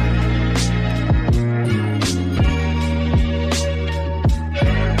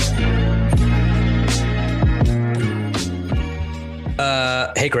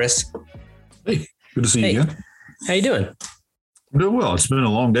 Hey, Chris. Hey, good to see you again. How you doing? I'm doing well. It's been a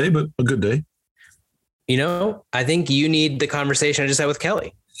long day, but a good day. I think you need the conversation I just had with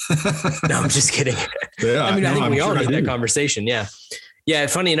Kelly. No, I'm just kidding. Yeah, I think we all need that conversation. Yeah. Yeah.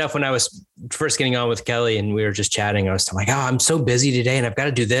 Funny enough, when I was first getting on with Kelly and we were just chatting, I was like, oh, I'm so busy today and I've got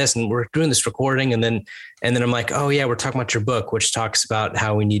to do this. And we're doing this recording. And then I'm like, oh yeah, we're talking about your book, which talks about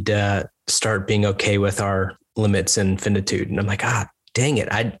how we need to start being okay with our limits and finitude. And I'm like, dang it.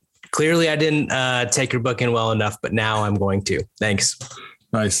 I didn't take your book in well enough, but now I'm going to. Thanks.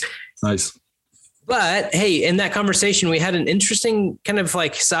 Nice. But hey, in that conversation, we had an interesting kind of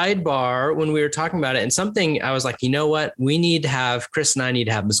like sidebar when we were talking about it. And something I was like, you know what? Chris and I need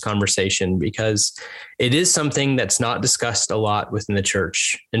to have this conversation because it is something that's not discussed a lot within the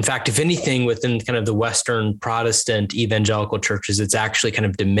church. In fact, if anything, within kind of the Western Protestant evangelical churches, it's actually kind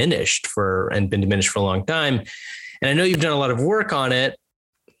of been diminished for a long time. And I know you've done a lot of work on it,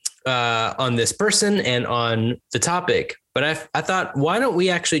 on this person and on the topic. But I thought, why don't we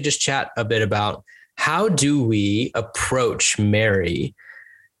actually just chat a bit about how do we approach Mary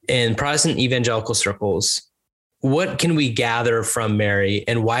in Protestant evangelical circles? What can we gather from Mary,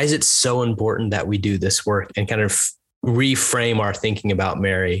 and why is it so important that we do this work and kind of reframe our thinking about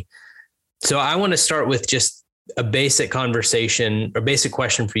Mary? So I want to start with just a basic conversation or basic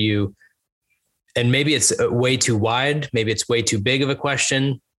question for you. And maybe it's way too wide, maybe it's way too big of a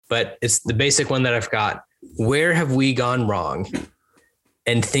question, but it's the basic one that I've got. Where have we gone wrong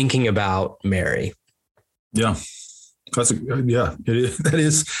in thinking about Mary? Yeah. That's it's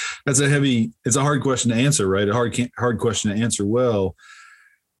a hard question to answer, right? A hard question to answer well.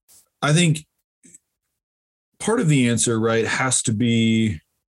 I think part of the answer, right, has to be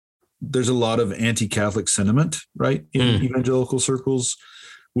there's a lot of anti-Catholic sentiment, right, in evangelical circles,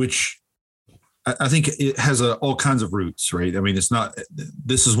 which I think it has all kinds of roots, right? I mean,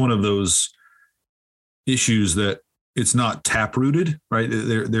 this is one of those issues that it's not tap rooted, right?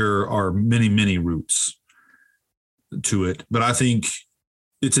 There are many, many roots to it, but I think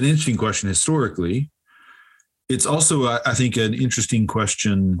it's an interesting question historically. It's also, I think, an interesting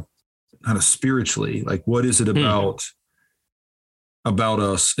question kind of spiritually, like what is it about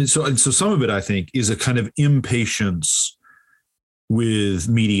us? And so some of it, I think, is a kind of impatience with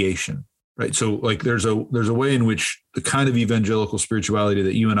mediation, right? So like there's a way in which the kind of evangelical spirituality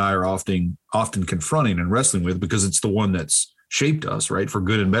that you and I are often confronting and wrestling with, because it's the one that's shaped us, right, for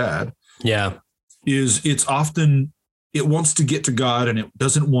good and bad. Yeah. It wants to get to God, and it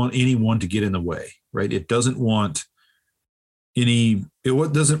doesn't want anyone to get in the way, right? It doesn't want I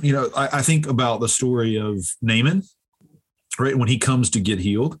think about the story of Naaman, right? When he comes to get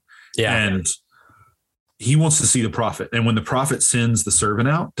healed, and he wants to see the prophet. And when the prophet sends the servant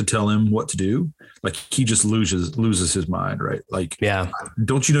out to tell him what to do, like he just loses his mind, right? Like,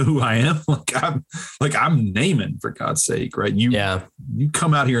 don't you know who I am? I'm Naaman, for God's sake, right? You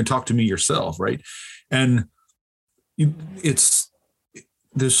come out here and talk to me yourself, right? And there's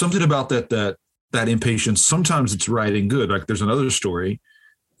something about that impatience. Sometimes it's right and good. Like there's another story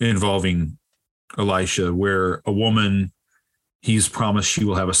involving Elisha where a woman, he's promised she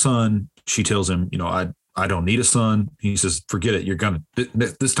will have a son. She tells him, I don't need a son. He says, forget it.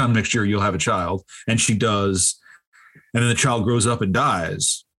 This time next year, you'll have a child. And she does. And then the child grows up and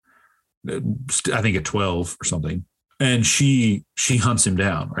dies, I think at 12 or something. And she hunts him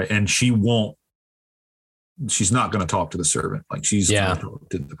down, right? And she's not going to talk to the servant. Like she's going to talk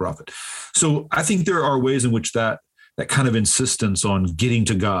to the prophet. So I think there are ways in which that kind of insistence on getting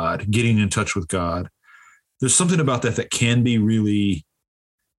to God, getting in touch with God, there's something about that can be really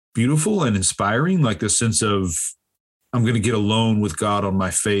beautiful and inspiring, like the sense of I'm going to get alone with God on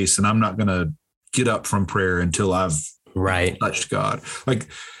my face, and I'm not going to get up from prayer until I've touched God. Like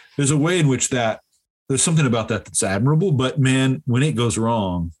there's a way in which there's something about that that's admirable, but man, when it goes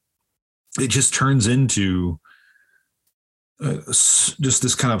wrong, it just turns into just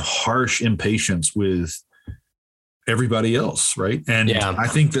this kind of harsh impatience with everybody else, right? And I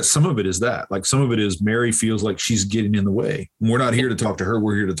think that some of it is that. Like some of it is Mary feels like she's getting in the way. We're not here to talk to her.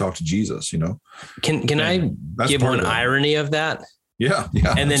 We're here to talk to Jesus, Can I give one irony of that? Yeah.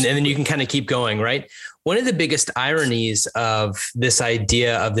 And then you can kind of keep going, right? One of the biggest ironies of this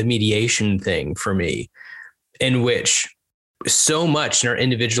idea of the mediation thing for me, in which so much in our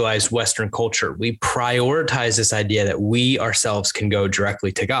individualized Western culture, we prioritize this idea that we ourselves can go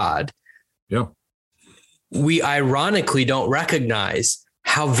directly to God. Yeah. We ironically don't recognize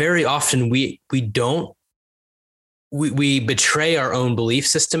how very often we betray our own belief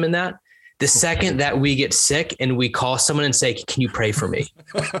system in that. The second that we get sick and we call someone and say, can you pray for me?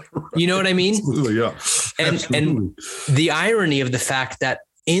 You know what I mean? Absolutely, yeah. And the irony of the fact that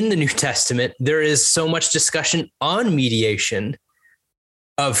in the New Testament, there is so much discussion on mediation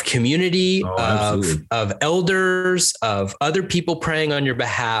of community, of elders, of other people praying on your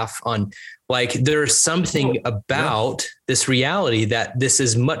behalf, there's something about this reality that this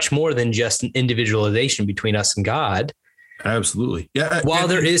is much more than just an individualization between us and God. Absolutely. Yeah. While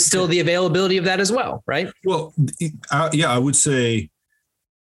there is still the availability of that as well, right? Well, I would say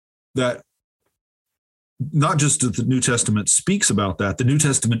that not just that the New Testament speaks about that, the New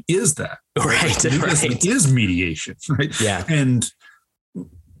Testament is that. Right. The New Testament is mediation, right? Yeah. And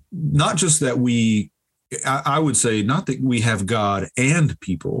not just that I would say not that we have God and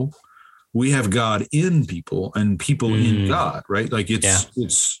people, we have God in people and people in God, right? Like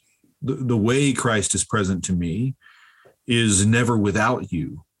it's the way Christ is present to me is never without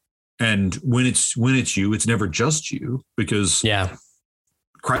you. And when it's you, it's never just you, because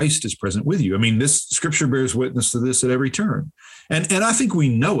Christ is present with you. I mean, this scripture bears witness to this at every turn. And I think we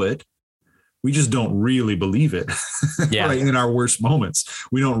know it. We just don't really believe it. Right? In our worst moments,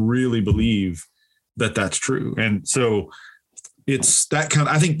 we don't really believe that that's true. And so it's that kind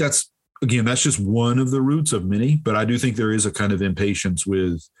of, I think that's just one of the roots of many, but I do think there is a kind of impatience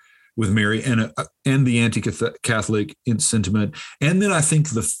with Mary and the anti-Catholic sentiment. And then I think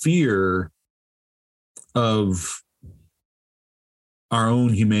the fear of our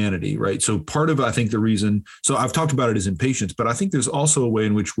own humanity, right? So part of, I think the reason, so I've talked about it as impatience, but I think there's also a way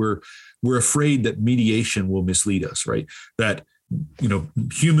in which we're afraid that mediation will mislead us, right? That,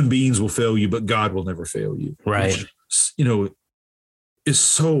 human beings will fail you, but God will never fail you. Right. Which, is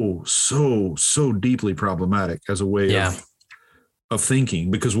so deeply problematic as a way of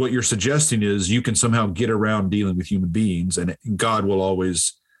thinking, because what you're suggesting is you can somehow get around dealing with human beings and God will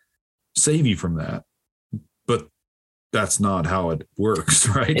always save you from that. But that's not how it works,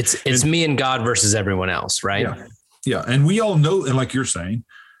 right? It's me and God versus everyone else, right? Yeah. And we all know, and like you're saying,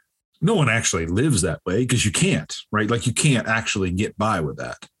 no one actually lives that way because you can't, right? Like you can't actually get by with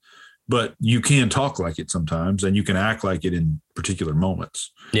that, but you can talk like it sometimes and you can act like it in particular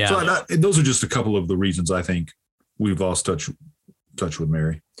moments. Yeah. So those are just a couple of the reasons I think we've lost touch with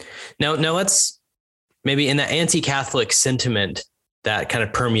Mary. Now let's maybe in the anti-Catholic sentiment that kind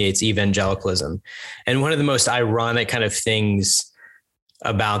of permeates evangelicalism. And one of the most ironic kind of things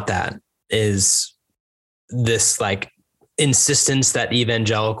about that is this like insistence that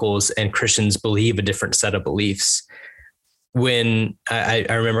evangelicals and Christians believe a different set of beliefs. When I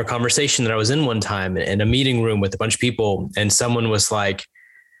remember a conversation that I was in one time in a meeting room with a bunch of people, and someone was like,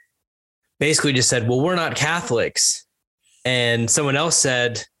 basically just said, well, we're not Catholics. And someone else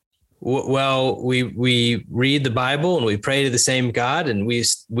said, well, we read the Bible and we pray to the same God and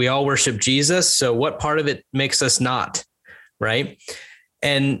we all worship Jesus. So what part of it makes us not? Right.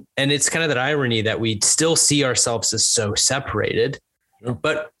 And it's kind of that irony that we still see ourselves as so separated,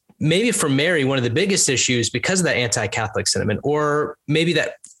 but maybe for Mary, one of the biggest issues because of that anti-Catholic sentiment, or maybe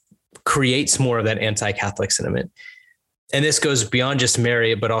that creates more of that anti-Catholic sentiment. And this goes beyond just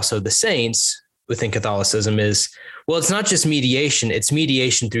Mary, but also the saints within Catholicism is, well, it's not just mediation, it's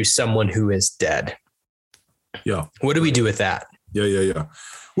mediation through someone who is dead. Yeah. What do we do with that? Yeah.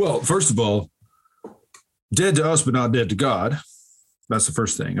 Well, first of all, dead to us, but not dead to God. That's the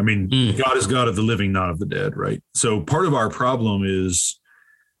first thing. I mean, God is God of the living, not of the dead, right? So part of our problem is,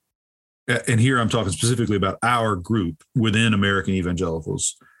 and here I'm talking specifically about our group within American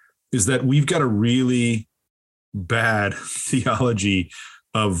evangelicals, is that we've got a really bad theology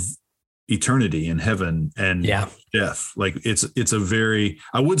of eternity and heaven and death. Like it's a very,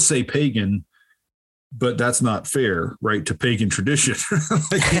 I would say pagan, but that's not fair, right? To pagan tradition.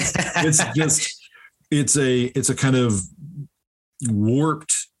 Like it's a kind of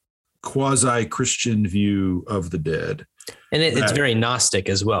warped quasi-Christian view of the dead. And it's very Gnostic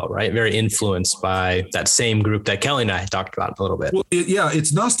as well, right? Very influenced by that same group that Kelly and I talked about a little bit. Well,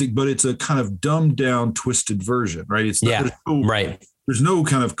 it's Gnostic, but it's a kind of dumbed down, twisted version, right? It's not, right. There's no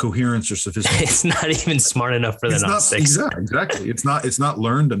kind of coherence or sophistication. It's not even smart enough for the Gnostics. Exactly. It's not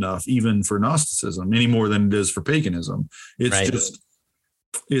learned enough even for Gnosticism any more than it is for paganism. It's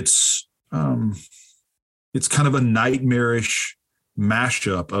it's kind of a nightmarish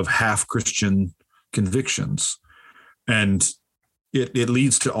mashup of half Christian convictions. And it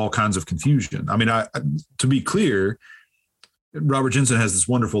leads to all kinds of confusion. I mean, to be clear, Robert Jensen has this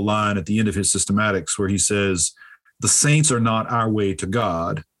wonderful line at the end of his systematics where he says, the saints are not our way to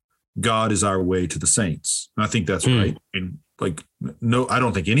God. God is our way to the saints. And I think that's right. I mean, I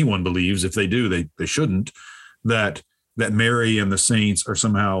don't think anyone believes, if they do, they shouldn't, that Mary and the saints are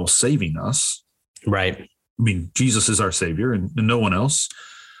somehow saving us. Right. I mean, Jesus is our savior and no one else.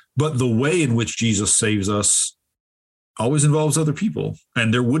 But the way in which Jesus saves us always involves other people.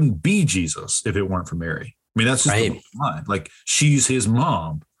 And there wouldn't be Jesus if it weren't for Mary. I mean, that's just the line. Like, she's his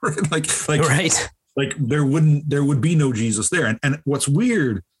mom. Right? Like there would be no Jesus there. And what's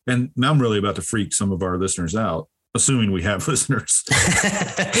weird, and now I'm really about to freak some of our listeners out, assuming we have listeners.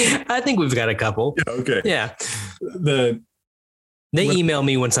 I think we've got a couple. Yeah, okay. Yeah. They email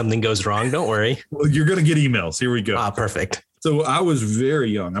me when something goes wrong. Don't worry. Well, you're going to get emails. Here we go. Perfect. So I was very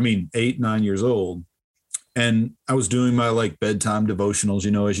young. I mean, 8, 9 years old. And I was doing my bedtime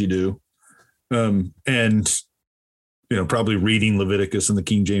devotionals, as you do. And probably reading Leviticus in the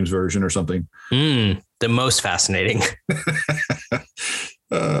King James Version or something. The most fascinating.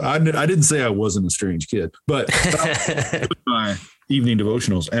 I didn't say I wasn't a strange kid, but my evening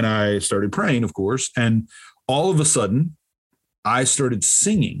devotionals, and I started praying, of course. And all of a sudden I started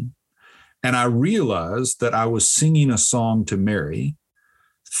singing, and I realized that I was singing a song to Mary,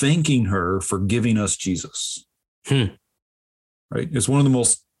 thanking her for giving us Jesus. Right. It's one of the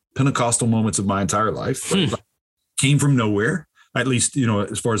most Pentecostal moments of my entire life. Came from nowhere, at least,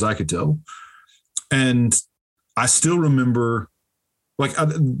 as far as I could tell. And I still remember,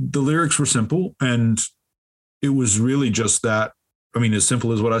 the lyrics were simple, and it was really just that. I mean, as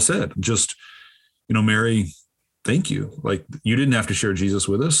simple as what I said, just, Mary, thank you. Like, you didn't have to share Jesus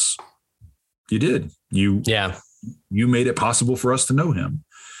with us. You did. You made it possible for us to know him.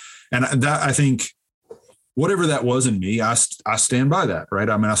 And that, I think, whatever that was in me, I stand by that, right?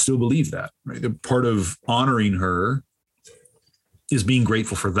 I mean, I still believe that, right? The part of honoring her is being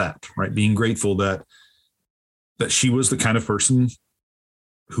grateful for that, right? Being grateful that she was the kind of person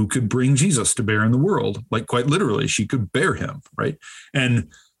who could bring Jesus to bear in the world. Like, quite literally, she could bear him, right? And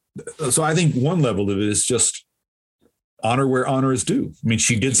so I think one level of it is just honor where honor is due. I mean,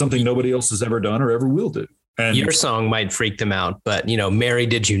 she did something nobody else has ever done or ever will do. And your song might freak them out, but Mary,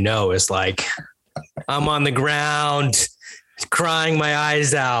 did you know, is like, I'm on the ground crying my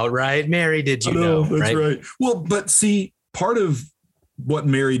eyes out, right? Mary, did you know? That's right. Well, but see, part of what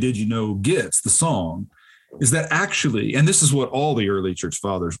Mary, did you know gets, the song, is that actually, and this is what all the early church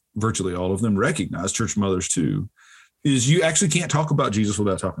fathers, virtually all of them, recognize, church mothers too, is you actually can't talk about Jesus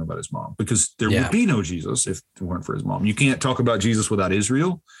without talking about his mom, because there would be no Jesus if it weren't for his mom. You can't talk about Jesus without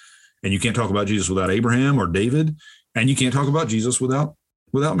Israel, and you can't talk about Jesus without Abraham or David, and you can't talk about Jesus without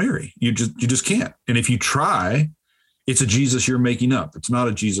Mary. You just can't. And if you try, it's a Jesus you're making up. It's not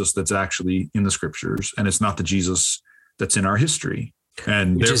a Jesus that's actually in the scriptures, and it's not the Jesus that's in our history,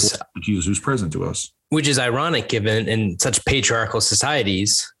 and therefore the Jesus who's present to us. Which is ironic, given in such patriarchal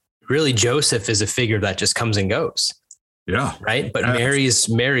societies, really Joseph is a figure that just comes and goes. Yeah. Right. But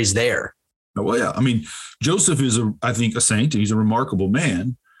Mary's there. Well, yeah. I mean, Joseph is I think a saint, and he's a remarkable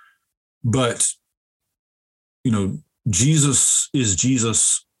man, but Jesus is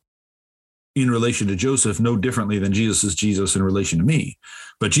Jesus in relation to Joseph no differently than Jesus is Jesus in relation to me.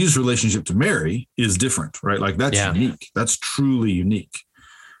 But Jesus' relationship to Mary is different, right? Like, that's unique. That's truly unique.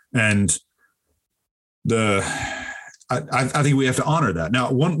 And I think we have to honor that. Now,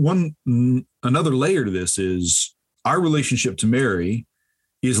 another layer to this is our relationship to Mary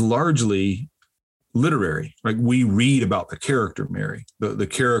is largely literary. Like, we read about the character of Mary, the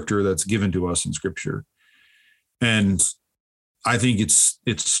character that's given to us in Scripture. And I think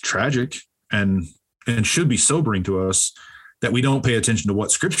it's tragic and should be sobering to us that we don't pay attention to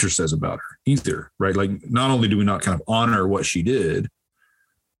what Scripture says about her either, right? Like, not only do we not kind of honor what she did,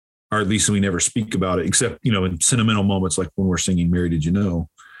 or at least we never speak about it, except, in sentimental moments, like when we're singing Mary, Did You Know?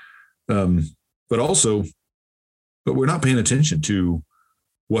 But we're not paying attention to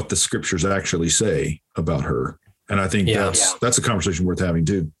what the Scriptures actually say about her. And I think that's a conversation worth having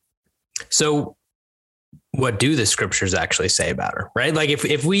too. So what do the Scriptures actually say about her, right? Like,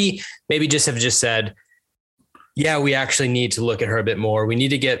 if we maybe just have said, we actually need to look at her a bit more. We need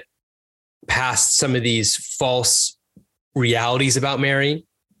to get past some of these false realities about Mary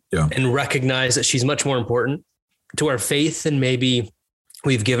and recognize that she's much more important to our faith, and maybe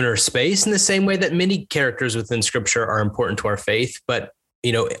we've given her space in the same way that many characters within Scripture are important to our faith, but,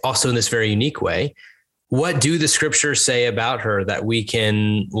 also in this very unique way. What do the Scriptures say about her that we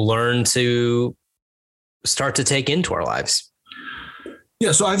can learn to start to take into our lives?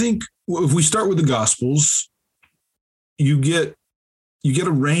 Yeah. So I think if we start with the Gospels, you get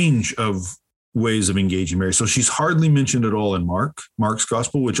a range of ways of engaging Mary. So she's hardly mentioned at all in Mark's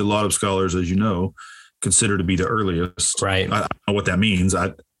Gospel, which a lot of scholars, as you know, consider to be the earliest. Right. I don't know what that means.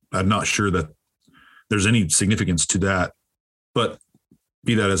 I'm not sure that there's any significance to that, but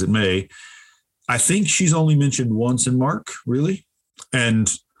be that as it may, I think she's only mentioned once in Mark, really. And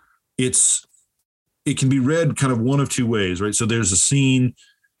it can be read kind of one of two ways, right? So there's a scene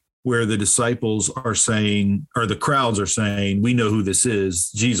where the disciples are saying, or the crowds are saying, we know who this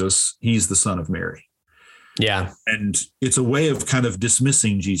is, Jesus, he's the son of Mary. Yeah. And it's a way of kind of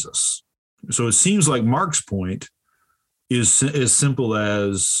dismissing Jesus. So it seems like Mark's point is as simple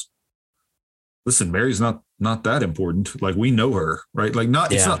as, listen, Mary's not that important. Like, we know her, right? Like,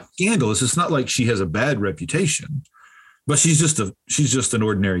 it's not scandalous. It's not like she has a bad reputation, but she's just an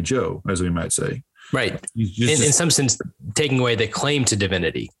ordinary Joe, as we might say. Right. In some sense, taking away the claim to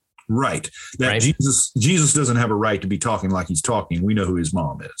divinity. Right. Jesus doesn't have a right to be talking like he's talking. We know who his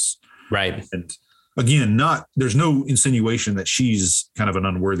mom is. Right. And again, there's no insinuation that she's kind of an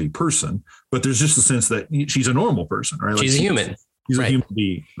unworthy person, but there's just a sense that she's a normal person, right? She's a human. He's a human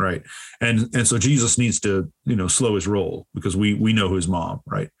being, right? And so Jesus needs to, slow his roll because we know his mom,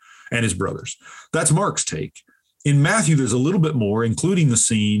 right? And his brothers. That's Mark's take. In Matthew, there's a little bit more, including the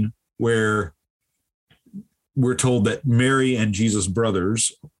scene where we're told that Mary and Jesus'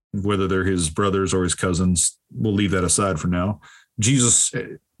 brothers, whether they're his brothers or his cousins, we'll leave that aside for now. Jesus,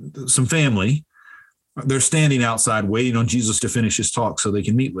 some family, they're standing outside waiting on Jesus to finish his talk so they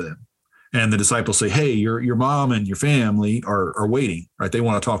can meet with him. And the disciples say, hey, your mom and your family are waiting, right? They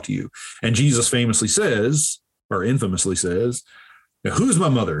want to talk to you. And Jesus famously says, or infamously says, who's my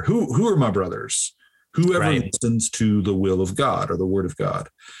mother? Who are my brothers? Whoever listens to the will of God or the word of God.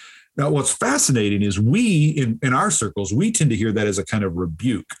 Now, what's fascinating is we, in our circles, we tend to hear that as a kind of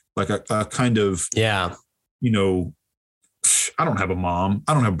rebuke, like a kind of, I don't have a mom.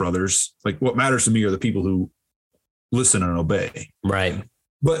 I don't have brothers. Like what matters to me are the people who listen and obey. Right.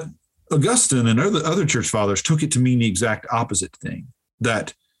 But Augustine and other church fathers took it to mean the exact opposite thing,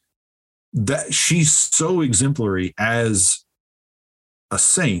 that she's so exemplary as a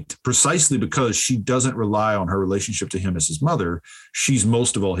saint precisely because she doesn't rely on her relationship to him as his mother. She's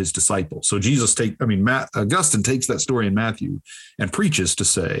most of all his disciple. So Augustine takes that story in Matthew and preaches to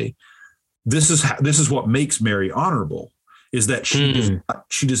say, this is what makes Mary honorable, is that she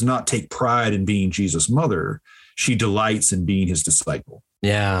does not take pride in being Jesus' mother. She delights in being his disciple.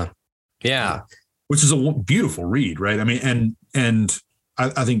 Yeah. Yeah. Which is a beautiful read, right? I mean, and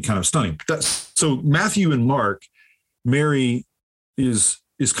I think kind of stunning. So Matthew and Mark, Mary is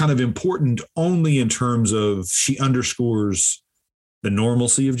kind of important only in terms of she underscores the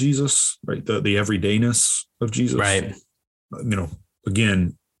normalcy of Jesus, right? The everydayness of Jesus. Right.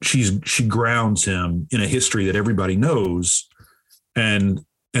 Again, she grounds him in a history that everybody knows, and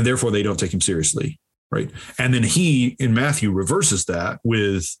therefore they don't take him seriously, right? And then he in Matthew reverses that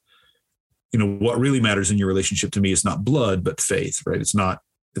with, what really matters in your relationship to me is not blood, but faith, right? It's not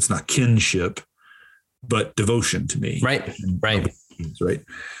kinship, but devotion to me. Right. Right. Right.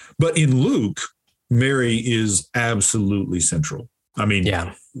 But in Luke, Mary is absolutely central. I mean,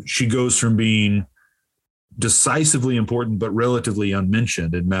 she goes from being decisively important, but relatively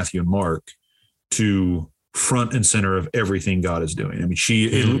unmentioned in Matthew and Mark to front and center of everything God is doing. I mean,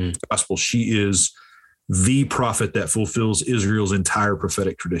 in Luke's gospel, she is the prophet that fulfills Israel's entire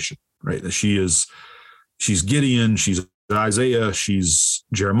prophetic tradition, right? That she's Gideon, she's Isaiah, she's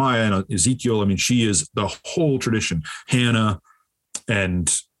Jeremiah and Ezekiel. I mean, she is the whole tradition, Hannah,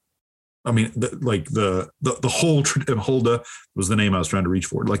 and I mean, the whole Huldah was the name I was trying to reach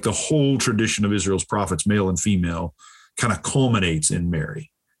for. Like the whole tradition of Israel's prophets, male and female, kind of culminates in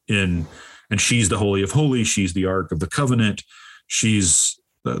Mary. And she's the Holy of Holies. She's the Ark of the Covenant. She's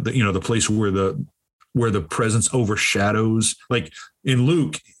the place where the presence overshadows. Like in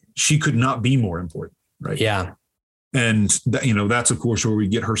Luke, she could not be more important, right? Yeah. And that's of course where we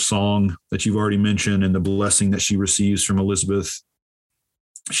get her song that you've already mentioned and the blessing that she receives from Elizabeth.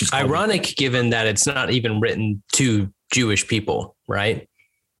 She's ironic given that it's not even written to Jewish people, right?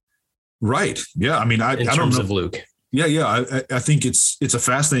 Right. Yeah. I mean, in terms of Luke. Yeah. I think it's a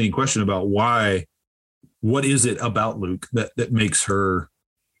fascinating question about what is it about Luke that makes her,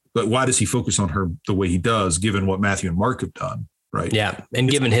 but why does he focus on her the way he does, given what Matthew and Mark have done? Right. Yeah. And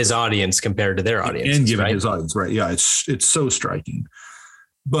given his audience compared to their audience. And given his audience. Right. Yeah. It's so striking,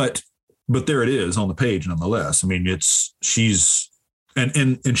 but there it is on the page nonetheless. I mean, she's,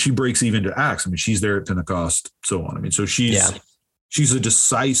 and she breaks even to Acts. I mean, she's there at Pentecost, so on. I mean, so she's a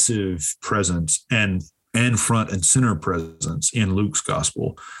decisive presence and front and center presence in Luke's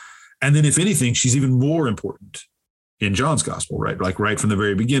gospel. And then if anything, she's even more important in John's gospel, right? Like right from the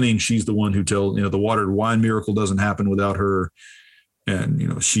very beginning, she's the one who tells, the watered wine miracle doesn't happen without her.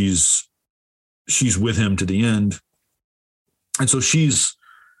 And, she's with him to the end. And so she's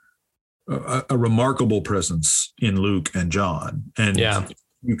a remarkable presence in Luke and John. And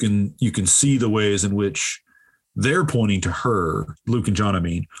you can see the ways in which they're pointing to her, Luke and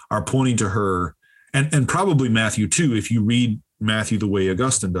John, are pointing to her, and probably Matthew too, if you read Matthew the way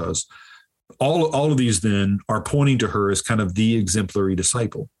Augustine does. All of these then are pointing to her as kind of the exemplary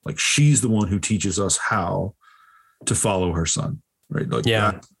disciple. Like she's the one who teaches us how to follow her son, right? Like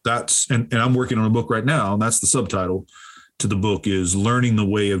that's, and I'm working on a book right now, and that's the subtitle to the book is Learning the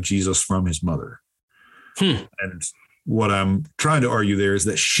Way of Jesus from His Mother. And what I'm trying to argue there is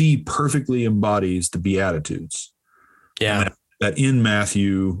that she perfectly embodies the Beatitudes. Yeah. That in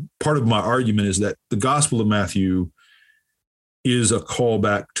Matthew, part of my argument is that the Gospel of Matthew is a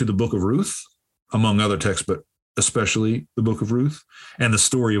callback to the book of Ruth, among other texts, but especially the book of Ruth, and the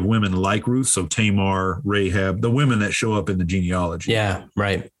story of women like Ruth. So Tamar, Rahab, the women that show up in the genealogy. Yeah,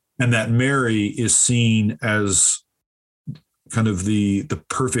 right. And that Mary is seen as kind of the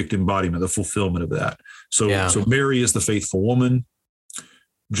perfect embodiment, the fulfillment of that. So Mary is the faithful woman,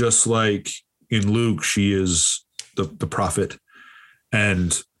 just like in Luke, she is the prophet.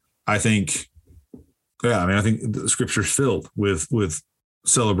 And I think the scripture is filled with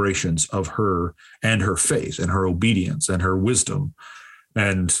celebrations of her and her faith and her obedience and her wisdom.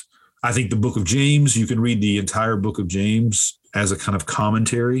 And I think the book of James, you can read the entire book of James as a kind of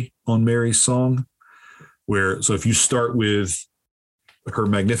commentary on Mary's song, so if you start with her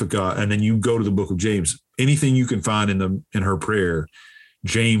Magnificat and then you go to the book of James, anything you can find in her prayer,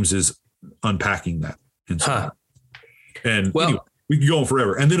 James is unpacking that. And anyway, we can go on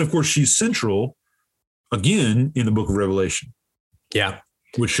forever. And then of course she's central again in the book of Revelation. Yeah.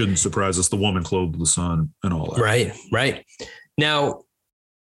 Which shouldn't surprise us. The woman clothed with the sun and all that. Right. Now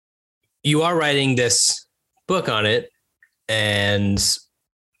you are writing this book on it, and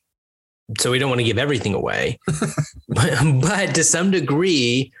so we don't want to give everything away, but to some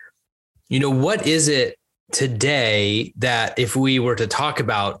degree, what is it today that if we were to talk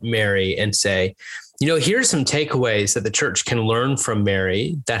about Mary and say, here's some takeaways that the church can learn from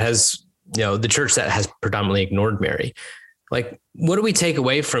Mary that has, the church that has predominantly ignored Mary, like, what do we take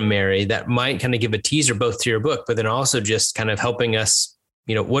away from Mary that might kind of give a teaser both to your book, but then also just kind of helping us,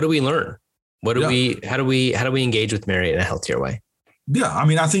 what do we learn? How do we engage with Mary in a healthier way? Yeah. I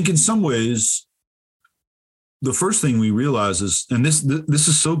mean, I think in some ways, the first thing we realize is, and this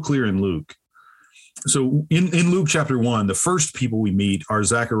is so clear in Luke. So in Luke chapter 1, the first people we meet are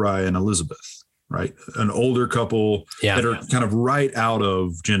Zechariah and Elizabeth, right? An older couple that are kind of right out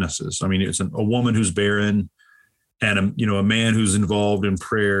of Genesis. I mean, it's a woman who's barren and a man who's involved in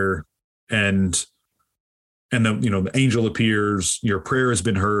prayer, and the angel appears, your prayer has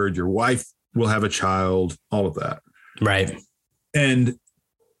been heard, your wife will have a child, all of that. Right. And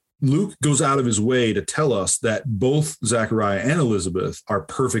Luke goes out of his way to tell us that both Zechariah and Elizabeth are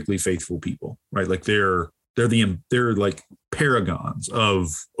perfectly faithful people, right? Like they're like paragons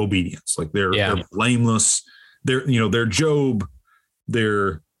of obedience. Like they're blameless. They're Job,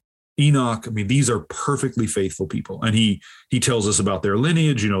 they're Enoch. I mean, these are perfectly faithful people. And he tells us about their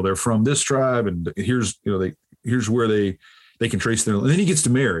lineage. They're from this tribe, and here's where they can trace their. And then he gets to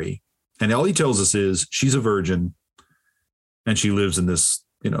Mary, and all he tells us is she's a virgin, and she lives in this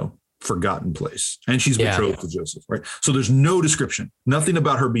forgotten place, and she's betrothed to Joseph, right? So there's no description, nothing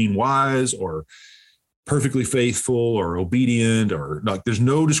about her being wise or perfectly faithful or obedient, or like there's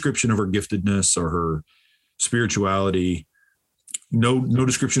no description of her giftedness or her spirituality. No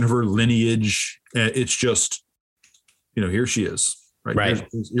description of her lineage. It's just, here she is, right? Right.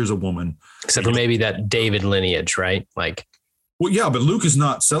 Here's a woman. Except for maybe that David lineage, right? Like, well, yeah, but Luke is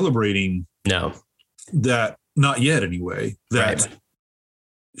not celebrating that, not yet anyway, that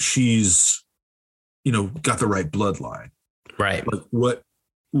she's, got the right bloodline. Right. But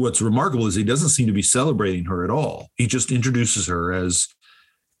what's remarkable is he doesn't seem to be celebrating her at all. He just introduces her as,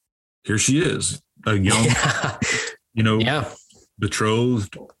 here she is, a young,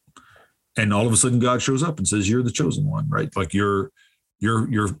 betrothed, and all of a sudden God shows up and says, you're the chosen one, right? Like you're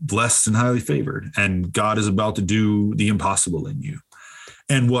blessed and highly favored, and God is about to do the impossible in you.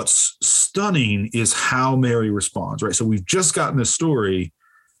 And what's stunning is how Mary responds, right? So we've just gotten this story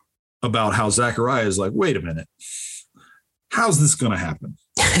about how Zechariah is like, wait a minute, how's this going to happen?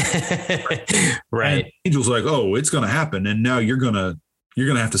 Right. And the angel's like, oh, it's going to happen. And now you're going to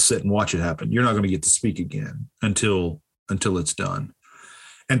have to sit and watch it happen. You're not going to get to speak again until it's done.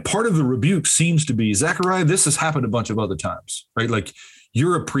 And part of the rebuke seems to be, Zechariah, this has happened a bunch of other times, right? Like,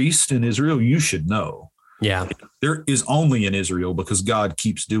 you're a priest in Israel, you should know. Yeah. There is only in Israel because God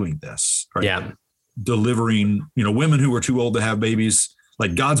keeps doing this, right? Yeah. Delivering, women who are too old to have babies.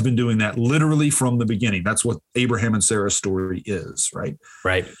 Like, God's been doing that literally from the beginning. That's what Abraham and Sarah's story is, right?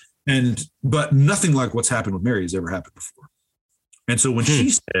 Right. But nothing like what's happened with Mary has ever happened before. And so when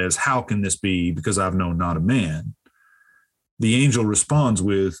she says, how can this be? Because I've known not a man. The angel responds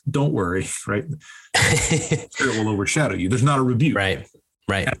with, don't worry, right? Spirit will overshadow you. There's not a rebuke. Right.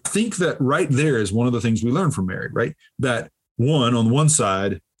 And I think that right there is one of the things we learn from Mary, right? That on one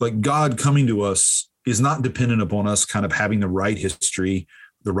side, like, God coming to us is not dependent upon us kind of having the right history,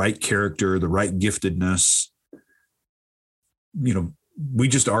 the right character, the right giftedness. We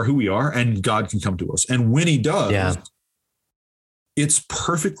just are who we are, and God can come to us. And when he does, it's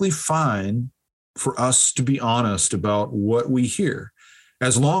perfectly fine for us to be honest about what we hear,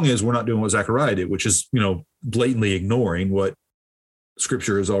 as long as we're not doing what Zechariah did, which is, blatantly ignoring what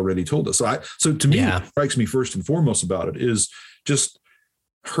Scripture has already told us. So to me, Yeah. what strikes me first and foremost about it is just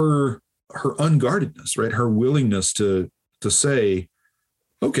her unguardedness, right? Her willingness to say,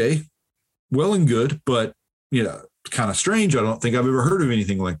 okay, well and good, but kind of strange. I don't think I've ever heard of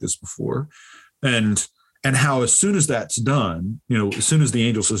anything like this before. And how as soon as that's done, as soon as the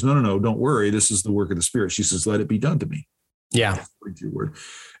angel says, no, don't worry, this is the work of the Spirit, she says, let it be done to me. Yeah. Your word.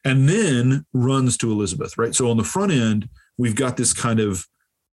 And then runs to Elizabeth, right? So on the front end, we've got this kind of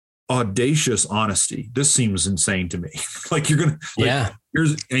audacious honesty. This seems insane to me. Like you're going to,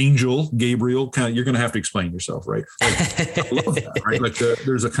 here's angel Gabriel, you're going to have to explain yourself, right? Like, I love that, right? Like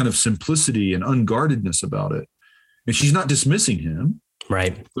there's a kind of simplicity and unguardedness about it. And she's not dismissing him.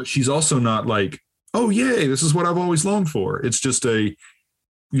 Right. But she's also not like, oh, yay, this is what I've always longed for. It's just you're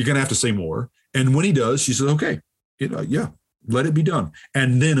going to have to say more. And when he does, she says, okay, let it be done.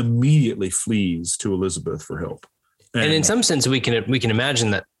 And then immediately flees to Elizabeth for help. And in some sense, we can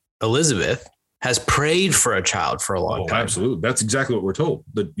imagine that Elizabeth has prayed for a child for a long time. Absolutely. That's exactly what we're told.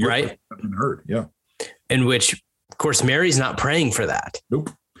 That right. Heard. Yeah. In which, of course, Mary's not praying for that. Nope.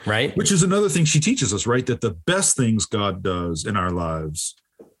 Right. Which is another thing she teaches us, right? That the best things God does in our lives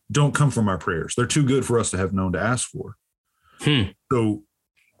don't come from our prayers. They're too good for us to have known to ask for. So,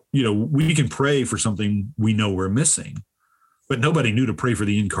 we can pray for something we know we're missing, but nobody knew to pray for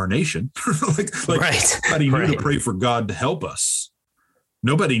the incarnation. Right. Nobody knew to pray for God to help us.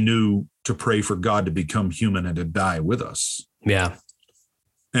 Nobody knew to pray for God to become human and to die with us. Yeah.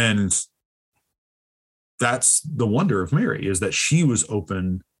 And that's the wonder of Mary, is that she was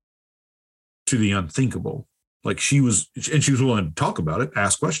open to the unthinkable. Like she was willing to talk about it,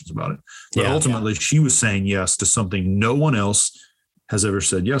 ask questions about it. But ultimately she was saying yes to something no one else has ever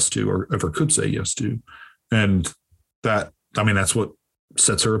said yes to or ever could say yes to. And that's what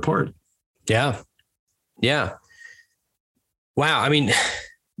sets her apart. Yeah. Yeah. Wow. I mean,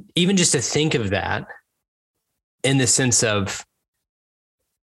 even just to think of that in the sense of,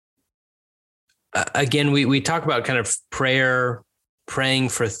 again, we talk about kind of praying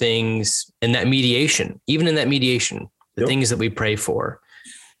for things and that mediation, even in that mediation, the things that we pray for,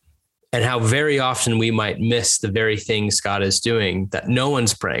 and how very often we might miss the very things God is doing that no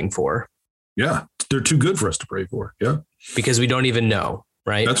one's praying for. Yeah. They're too good for us to pray for. Yeah. Because we don't even know.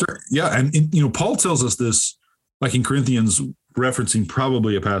 Right. That's right. Yeah. And, Paul tells us this, like in Corinthians, referencing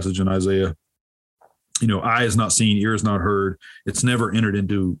probably a passage in Isaiah, eye is not seen, ear is not heard. It's never entered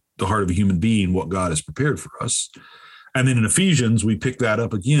into the heart of a human being what God has prepared for us. And then in Ephesians, we pick that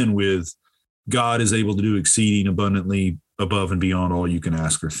up again with God is able to do exceeding abundantly above and beyond all you can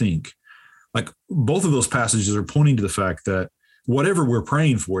ask or think. Like both of those passages are pointing to the fact that whatever we're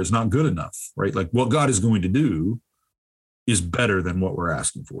praying for is not good enough, right? Like what God is going to do is better than what we're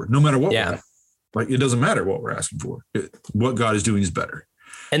asking for, no matter what. Yeah. Like it doesn't matter what we're asking for. What God is doing is better.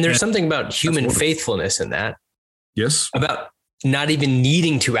 And there's something about human faithfulness in that. Yes. About not even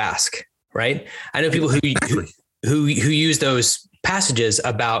needing to ask, right? I know people who use those passages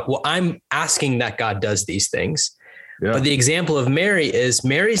about, well, I'm asking that God does these things. Yeah. But the example of Mary is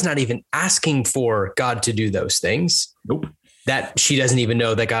Mary's not even asking for God to do those things. Nope. That she doesn't even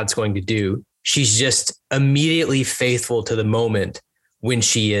know that God's going to do. She's just immediately faithful to the moment when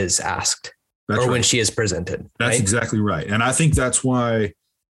she is asked. That's when she is presented. That's exactly right. And I think that's why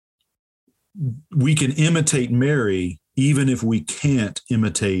we can imitate Mary, even if we can't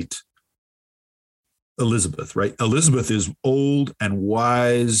imitate Elizabeth, right? Elizabeth is old and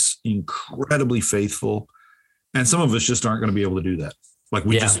wise, incredibly faithful. And some of us just aren't going to be able to do that. Like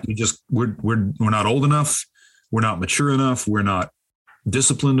we're not old enough. We're not mature enough. We're not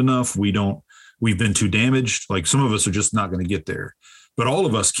disciplined enough. We've been too damaged. Like some of us are just not going to get there. But all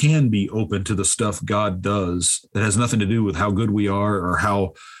of us can be open to the stuff God does that has nothing to do with how good we are or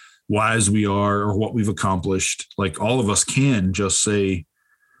how wise we are or what we've accomplished. Like all of us can just say,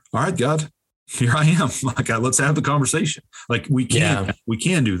 all right, God, here I am. Like, let's have the conversation. Like we can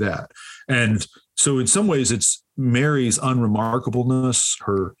do that. And so in some ways it's Mary's unremarkableness,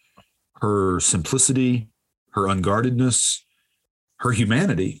 her simplicity, her unguardedness, her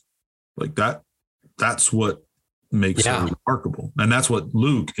humanity, like that's what makes her remarkable. And that's what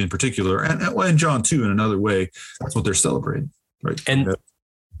Luke in particular, and John too, in another way, that's what they're celebrating. Right. And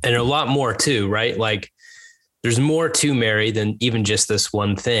a lot more too, right? Like there's more to Mary than even just this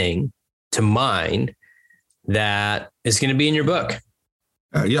one thing to mine that is going to be in your book.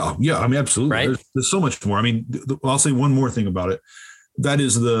 Yeah. I mean, absolutely. Right? There's so much more. I mean, I'll say one more thing about it. That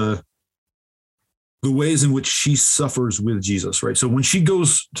is the ways in which she suffers with Jesus, right? So when she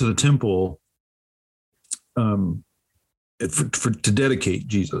goes to the temple, to dedicate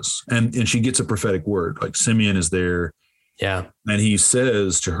Jesus, and she gets a prophetic word, like Simeon is there, Yeah. And he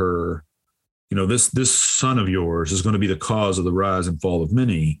says to her, you know, this son of yours is going to be the cause of the rise and fall of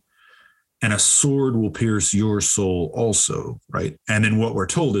many, and a sword will pierce your soul also, right? And then what we're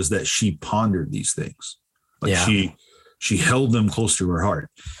told is that she pondered these things. Like she held them close to her heart.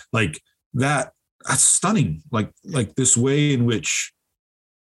 Like that's stunning. Like this way in which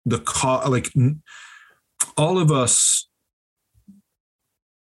all of us,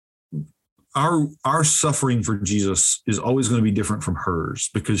 our suffering for Jesus is always going to be different from hers,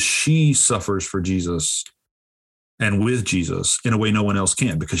 because she suffers for Jesus and with Jesus in a way no one else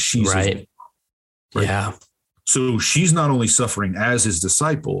can, because she's right. Yeah. So she's not only suffering as his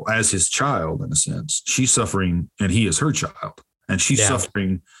disciple, as his child, in a sense, she's suffering and he is her child, and she's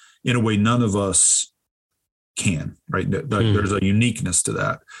suffering in a way none of us can, right? There's a uniqueness to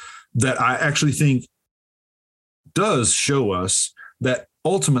that I actually think does show us that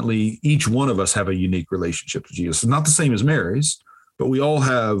ultimately each one of us have a unique relationship to Jesus. It's not the same as Mary's, but we all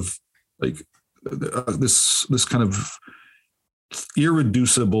have like this kind of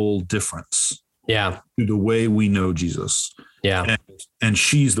irreducible difference. Yeah. To the way we know Jesus. Yeah. And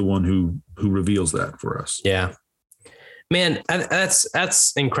she's the one who reveals that for us. Yeah. Man,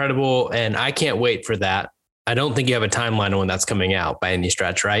 that's incredible. And I can't wait for that. I don't think you have a timeline on when that's coming out by any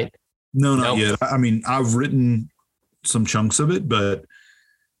stretch, right? No, not yet. I mean, I've written some chunks of it, but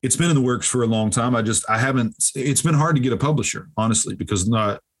it's been in the works for a long time. It's been hard to get a publisher, honestly, because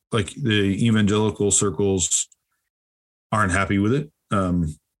not like the evangelical circles aren't happy with it.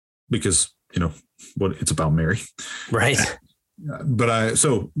 Because, you know, what it's about Mary. Right. But I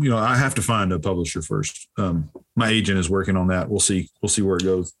have to find a publisher first. My agent is working on that. We'll see where it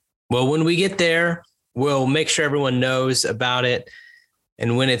goes. Well, when we get there, we'll make sure everyone knows about it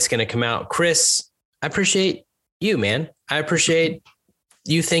and when it's going to come out. Chris, I appreciate you, man. I appreciate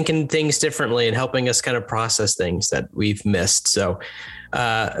you thinking things differently and helping us kind of process things that we've missed. So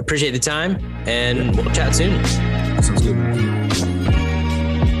appreciate the time, and we'll chat soon. Sounds good.